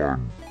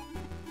one.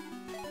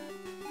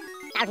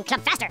 Now I can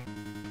club faster.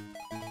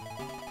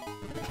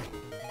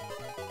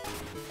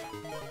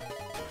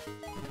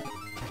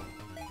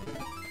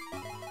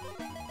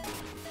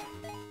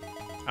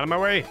 Out of my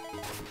way!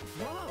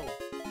 Whoa.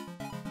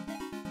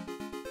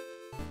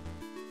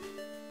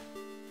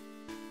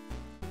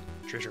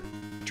 Treasure.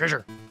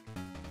 Treasure!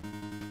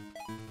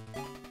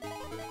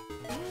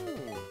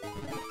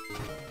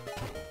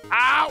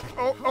 Ow!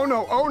 Oh, oh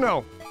no, oh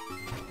no!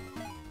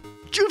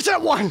 Joof's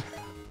at 1!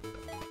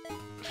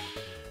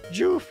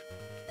 Joof!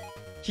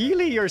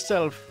 Healy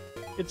yourself.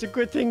 It's a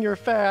good thing you're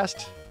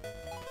fast.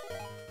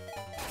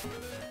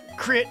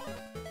 Crit!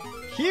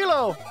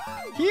 Hilo!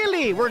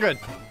 Healy! We're good.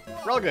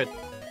 We're all good.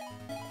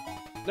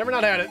 Never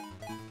not had it.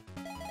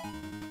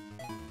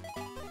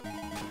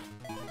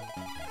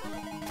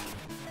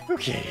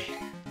 Okay.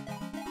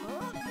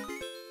 Huh?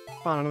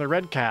 Found another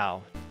red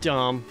cow.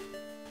 Dumb.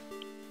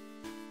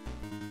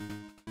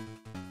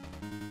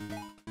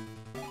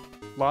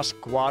 Lost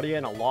Guardia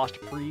and a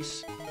lost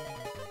priest.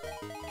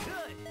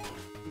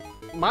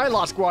 Good. My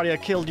Lost Guardia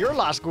killed your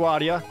Lost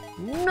Guardia.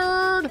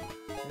 Nerd!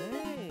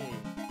 Hey.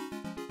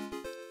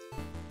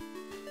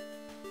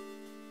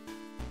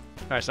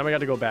 Alright, so now we got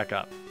to go back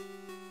up.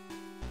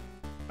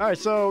 Alright,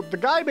 so the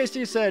guy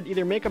basically said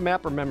either make a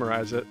map or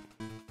memorize it.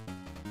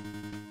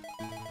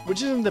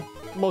 Which isn't the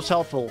most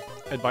helpful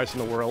advice in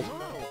the world.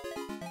 Whoa.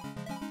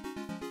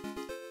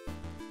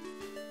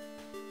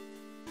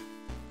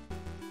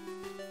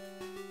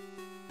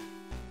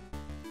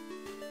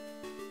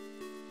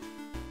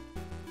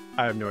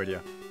 I have no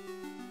idea.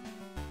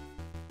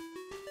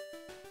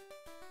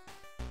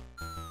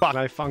 Can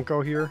I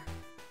Funko here,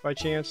 by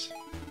chance?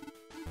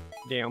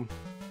 Damn.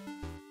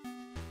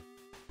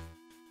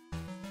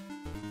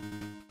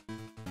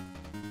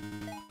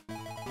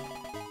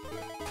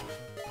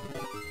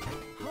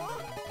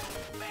 Huh?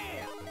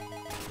 Bam.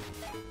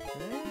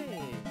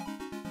 Hey.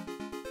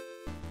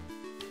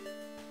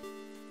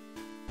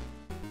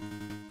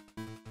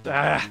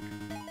 Ah!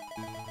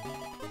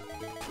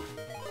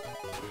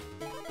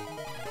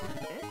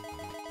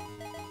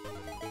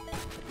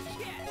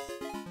 Yes.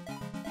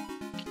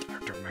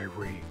 Out of my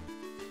way.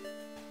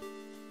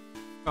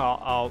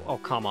 Oh,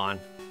 come on.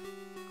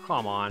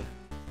 Come on.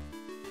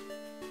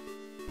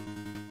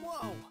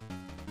 Whoa.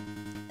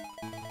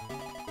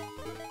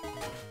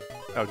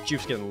 Oh,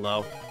 Juif's getting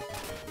low.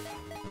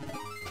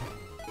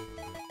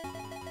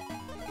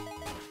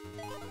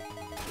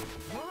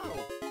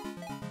 Whoa.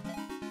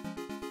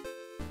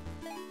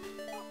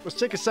 Let's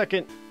take a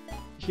second,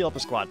 heal up the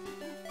squad.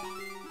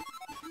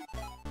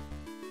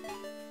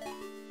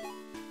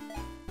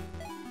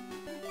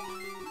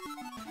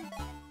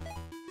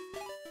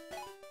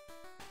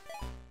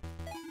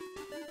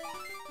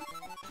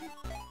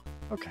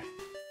 Okay.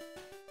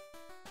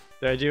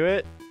 Did I do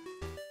it?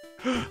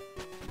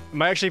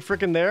 Am I actually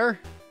freaking there?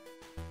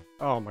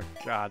 Oh my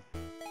god.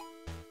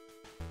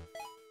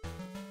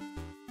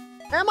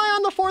 Am I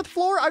on the 4th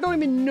floor? I don't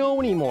even know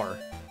anymore.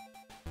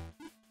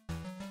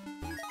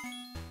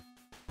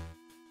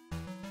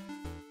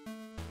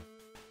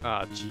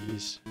 Ah,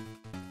 jeez.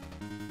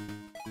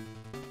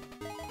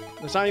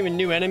 There's not even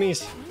new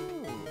enemies.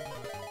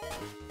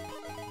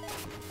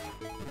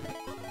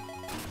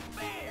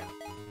 Bam.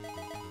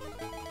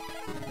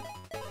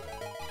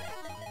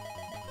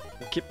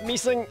 Keep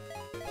missing.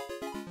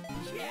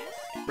 Yes.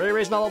 Ray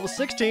Ray's not level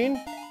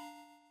 16.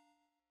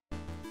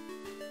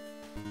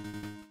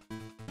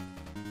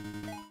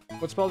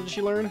 What spell did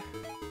she learn?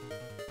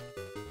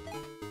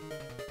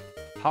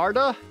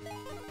 Harda?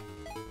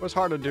 What's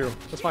hard to do?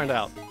 Let's find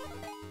out.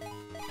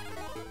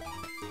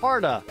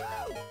 Harda.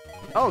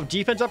 Oh,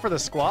 defense up for the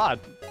squad.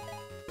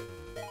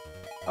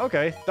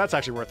 Okay, that's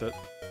actually worth it.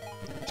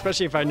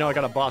 Especially if I know I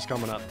got a boss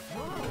coming up.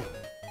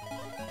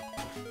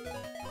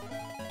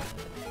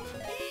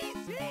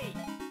 Easy.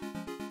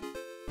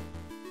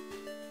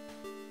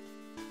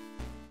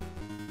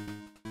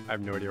 I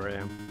have no idea where I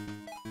am.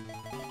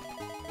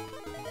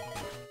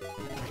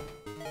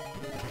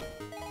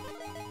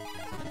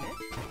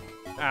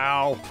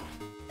 Ow.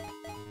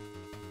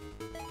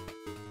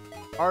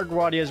 Our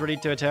Guadia is ready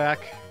to attack.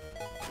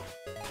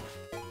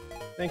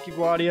 Thank you,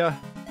 Guadia.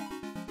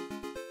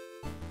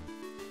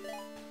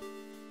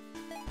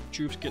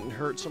 Joof's getting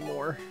hurt some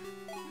more.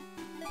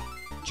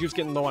 Joof's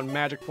getting low on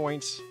magic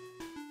points.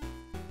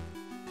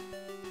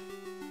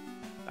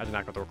 I did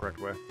not go the correct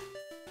way.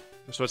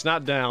 So it's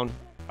not down.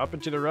 Up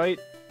and to the right.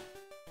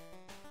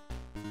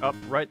 Up,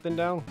 right, then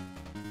down.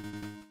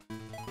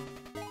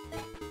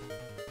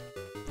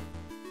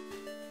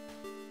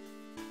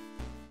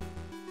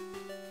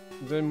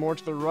 Then more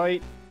to the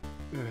right.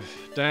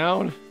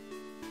 Down.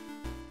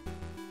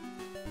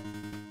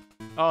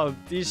 Oh,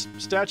 these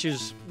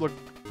statues look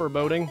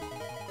foreboding.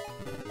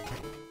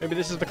 Maybe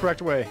this is the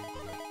correct way.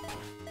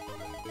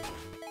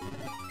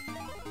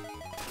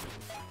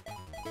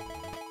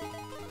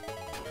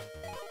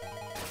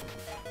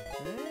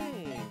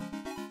 Hey.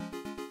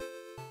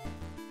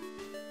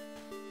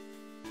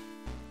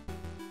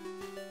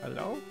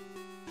 Hello?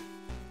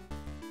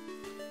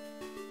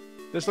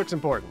 This looks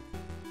important.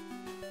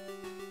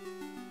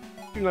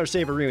 Do another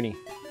save a Rooney.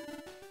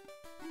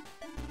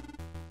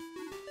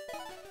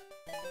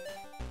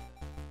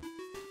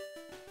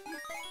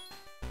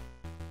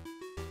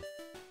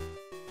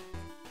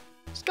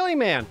 Scully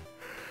Man!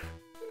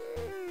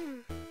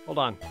 Hold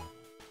on.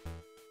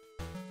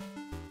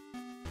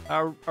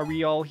 Are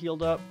we all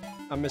healed up?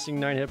 I'm missing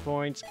 9 hit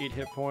points, 8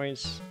 hit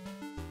points,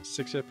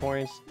 6 hit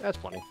points. That's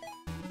plenty.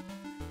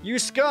 You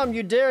scum!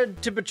 You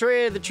dared to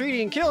betray the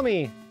treaty and kill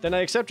me! Then I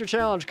accept your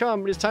challenge.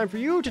 Come, it is time for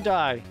you to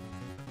die.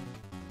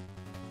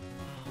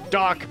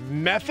 Doc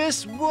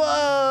Memphis?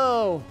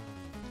 Whoa!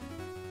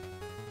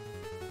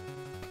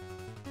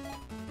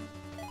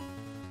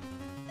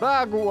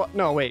 Bagua.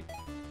 No, wait.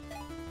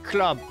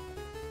 Club.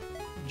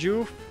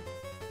 Joof.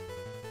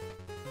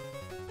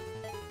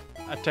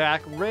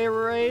 Attack.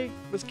 Ray.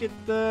 Let's get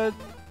the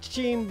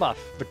team buff.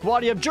 The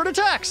Guadia Absurd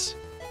attacks!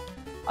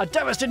 A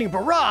devastating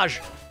barrage!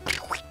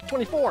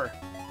 24.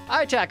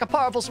 I attack. A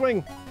powerful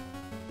swing.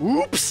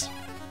 Oops!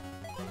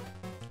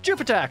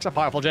 Joof attacks. A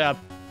powerful jab.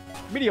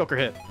 Mediocre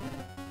hit.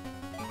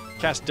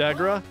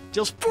 Castagra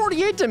deals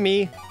 48 to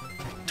me.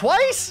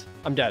 Twice?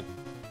 I'm dead.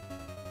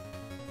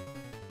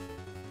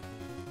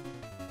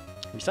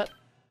 Reset.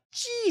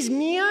 Jeez,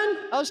 man.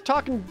 I was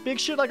talking big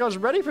shit like I was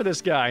ready for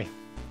this guy.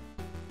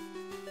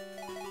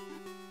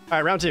 All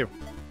right, round 2.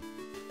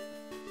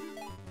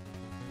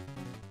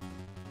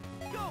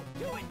 Go,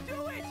 do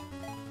it.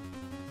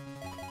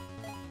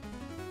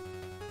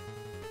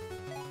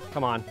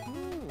 Come on.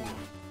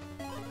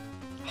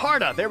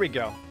 Harda, there we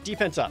go.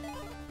 Defense up.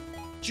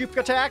 Joof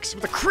attacks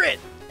with a crit.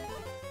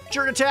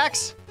 Jerd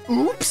attacks.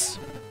 Oops.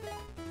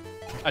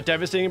 A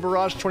devastating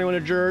barrage, 21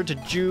 to Jerd, to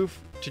Joof,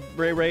 to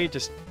Ray,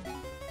 to...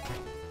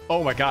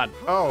 Oh my god.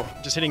 Oh,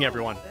 just hitting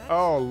everyone.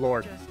 Oh,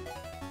 Lord. Just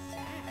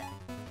sad.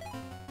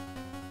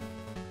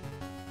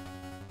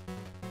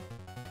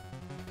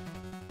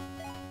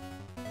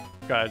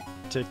 Gotta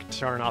take a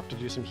turn off to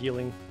do some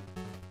healing.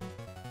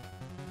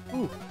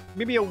 Ooh,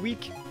 maybe a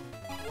weak...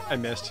 I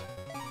missed.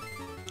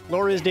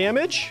 Lower his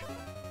damage.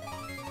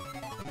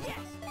 Yes.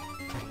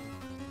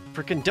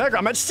 Freaking dagger,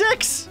 I'm at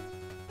 6!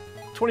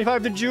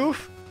 25 to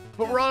Joof,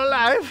 but we're all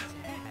alive.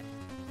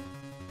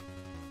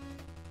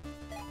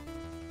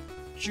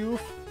 Joof,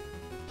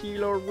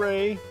 Hilo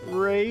Ray,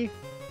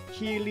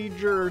 Healy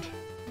Jerd.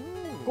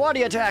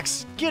 Guadia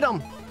attacks, get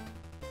him!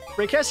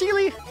 Ray cast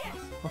Healy. Yes.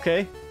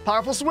 Okay,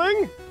 powerful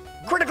swing,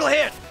 critical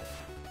hit!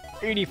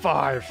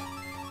 85.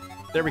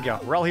 There we go,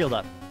 we're all healed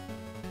up.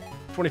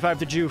 25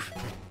 to Joof.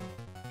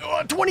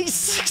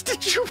 26 to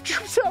Joof,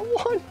 Joof's at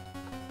 1!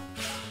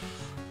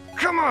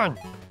 Come on!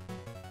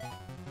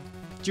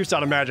 Joof's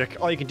out of magic,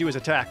 all you can do is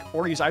attack,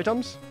 or use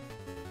items.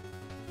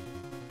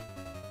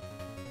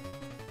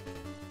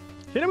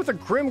 Hit him with a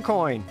Grim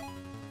Coin.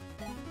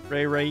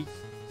 Ray,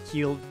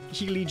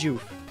 Healy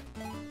Joof.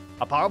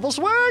 A powerful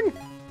swing!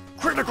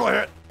 Critical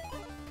hit!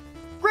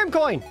 Grim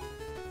Coin!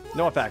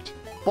 No effect.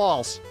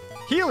 Balls.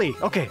 Healy!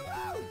 Okay.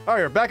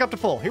 Alright, we're back up to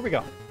full. Here we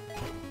go.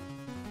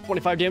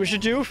 25 damage to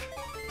Joof.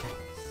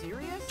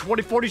 Serious?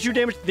 42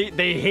 damage.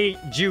 They hate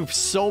Joof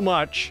so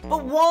much.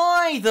 But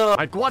why though?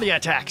 My Guadia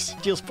attacks.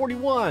 Deals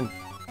 41.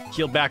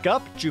 Healed back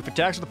up. Joof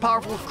attacks with a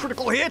powerful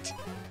critical hit.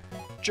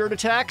 Jerd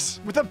attacks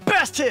with the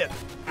best hit.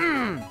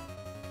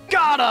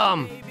 Got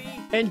him!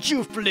 Baby. And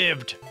Joof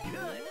lived.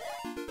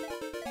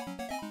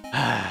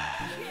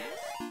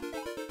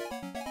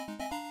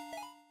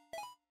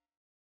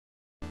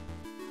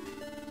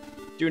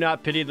 Do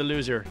not pity the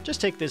loser. Just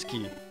take this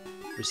key.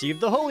 Receive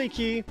the holy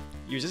key.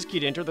 Use this key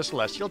to enter the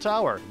celestial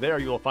tower. There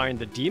you will find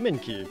the demon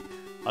key.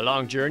 A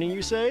long journey,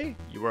 you say?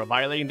 You are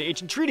violating the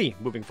ancient treaty.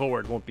 Moving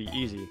forward won't be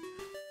easy.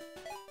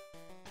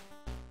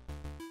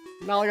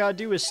 Now all I gotta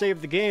do is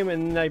save the game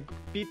and I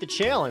beat the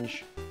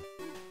challenge.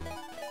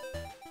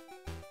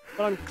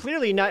 But I'm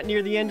clearly not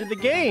near the end of the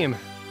game.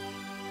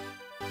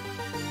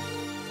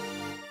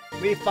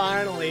 We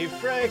finally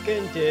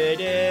frickin' did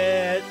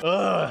it.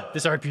 Ugh,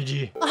 this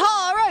RPG.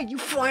 All right, you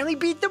finally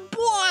beat the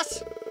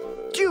boss.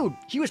 Dude,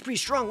 he was pretty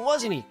strong,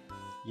 wasn't he?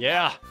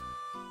 Yeah.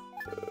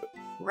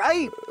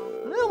 Right?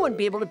 I wouldn't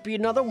be able to beat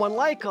another one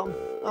like him.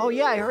 Oh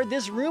yeah, I heard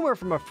this rumor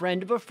from a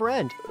friend of a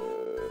friend.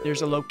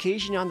 There's a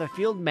location on the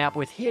field map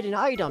with hidden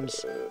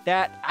items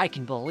that I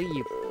can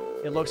believe.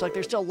 It looks like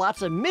there's still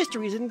lots of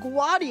mysteries in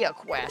Guadia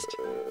Quest.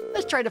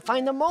 Let's try to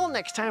find them all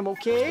next time,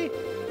 okay?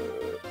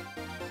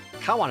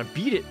 I wanna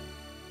beat it.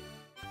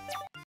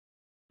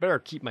 Better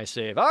keep my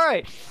save. All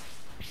right.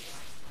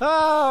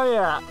 Oh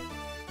yeah.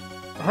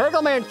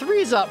 Hegelman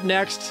 3's up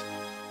next.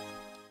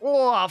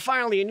 Oh,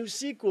 finally a new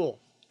sequel.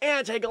 And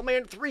it's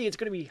Hegelman 3. It's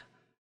gonna be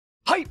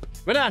hype.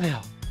 But not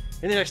now.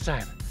 And the next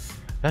time.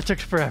 That took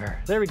forever.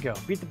 There we go.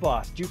 Beat the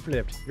boss. Joof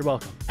lived. You're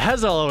welcome.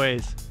 As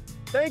always,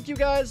 thank you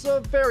guys so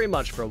very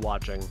much for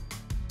watching.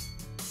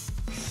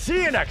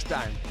 See you next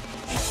time.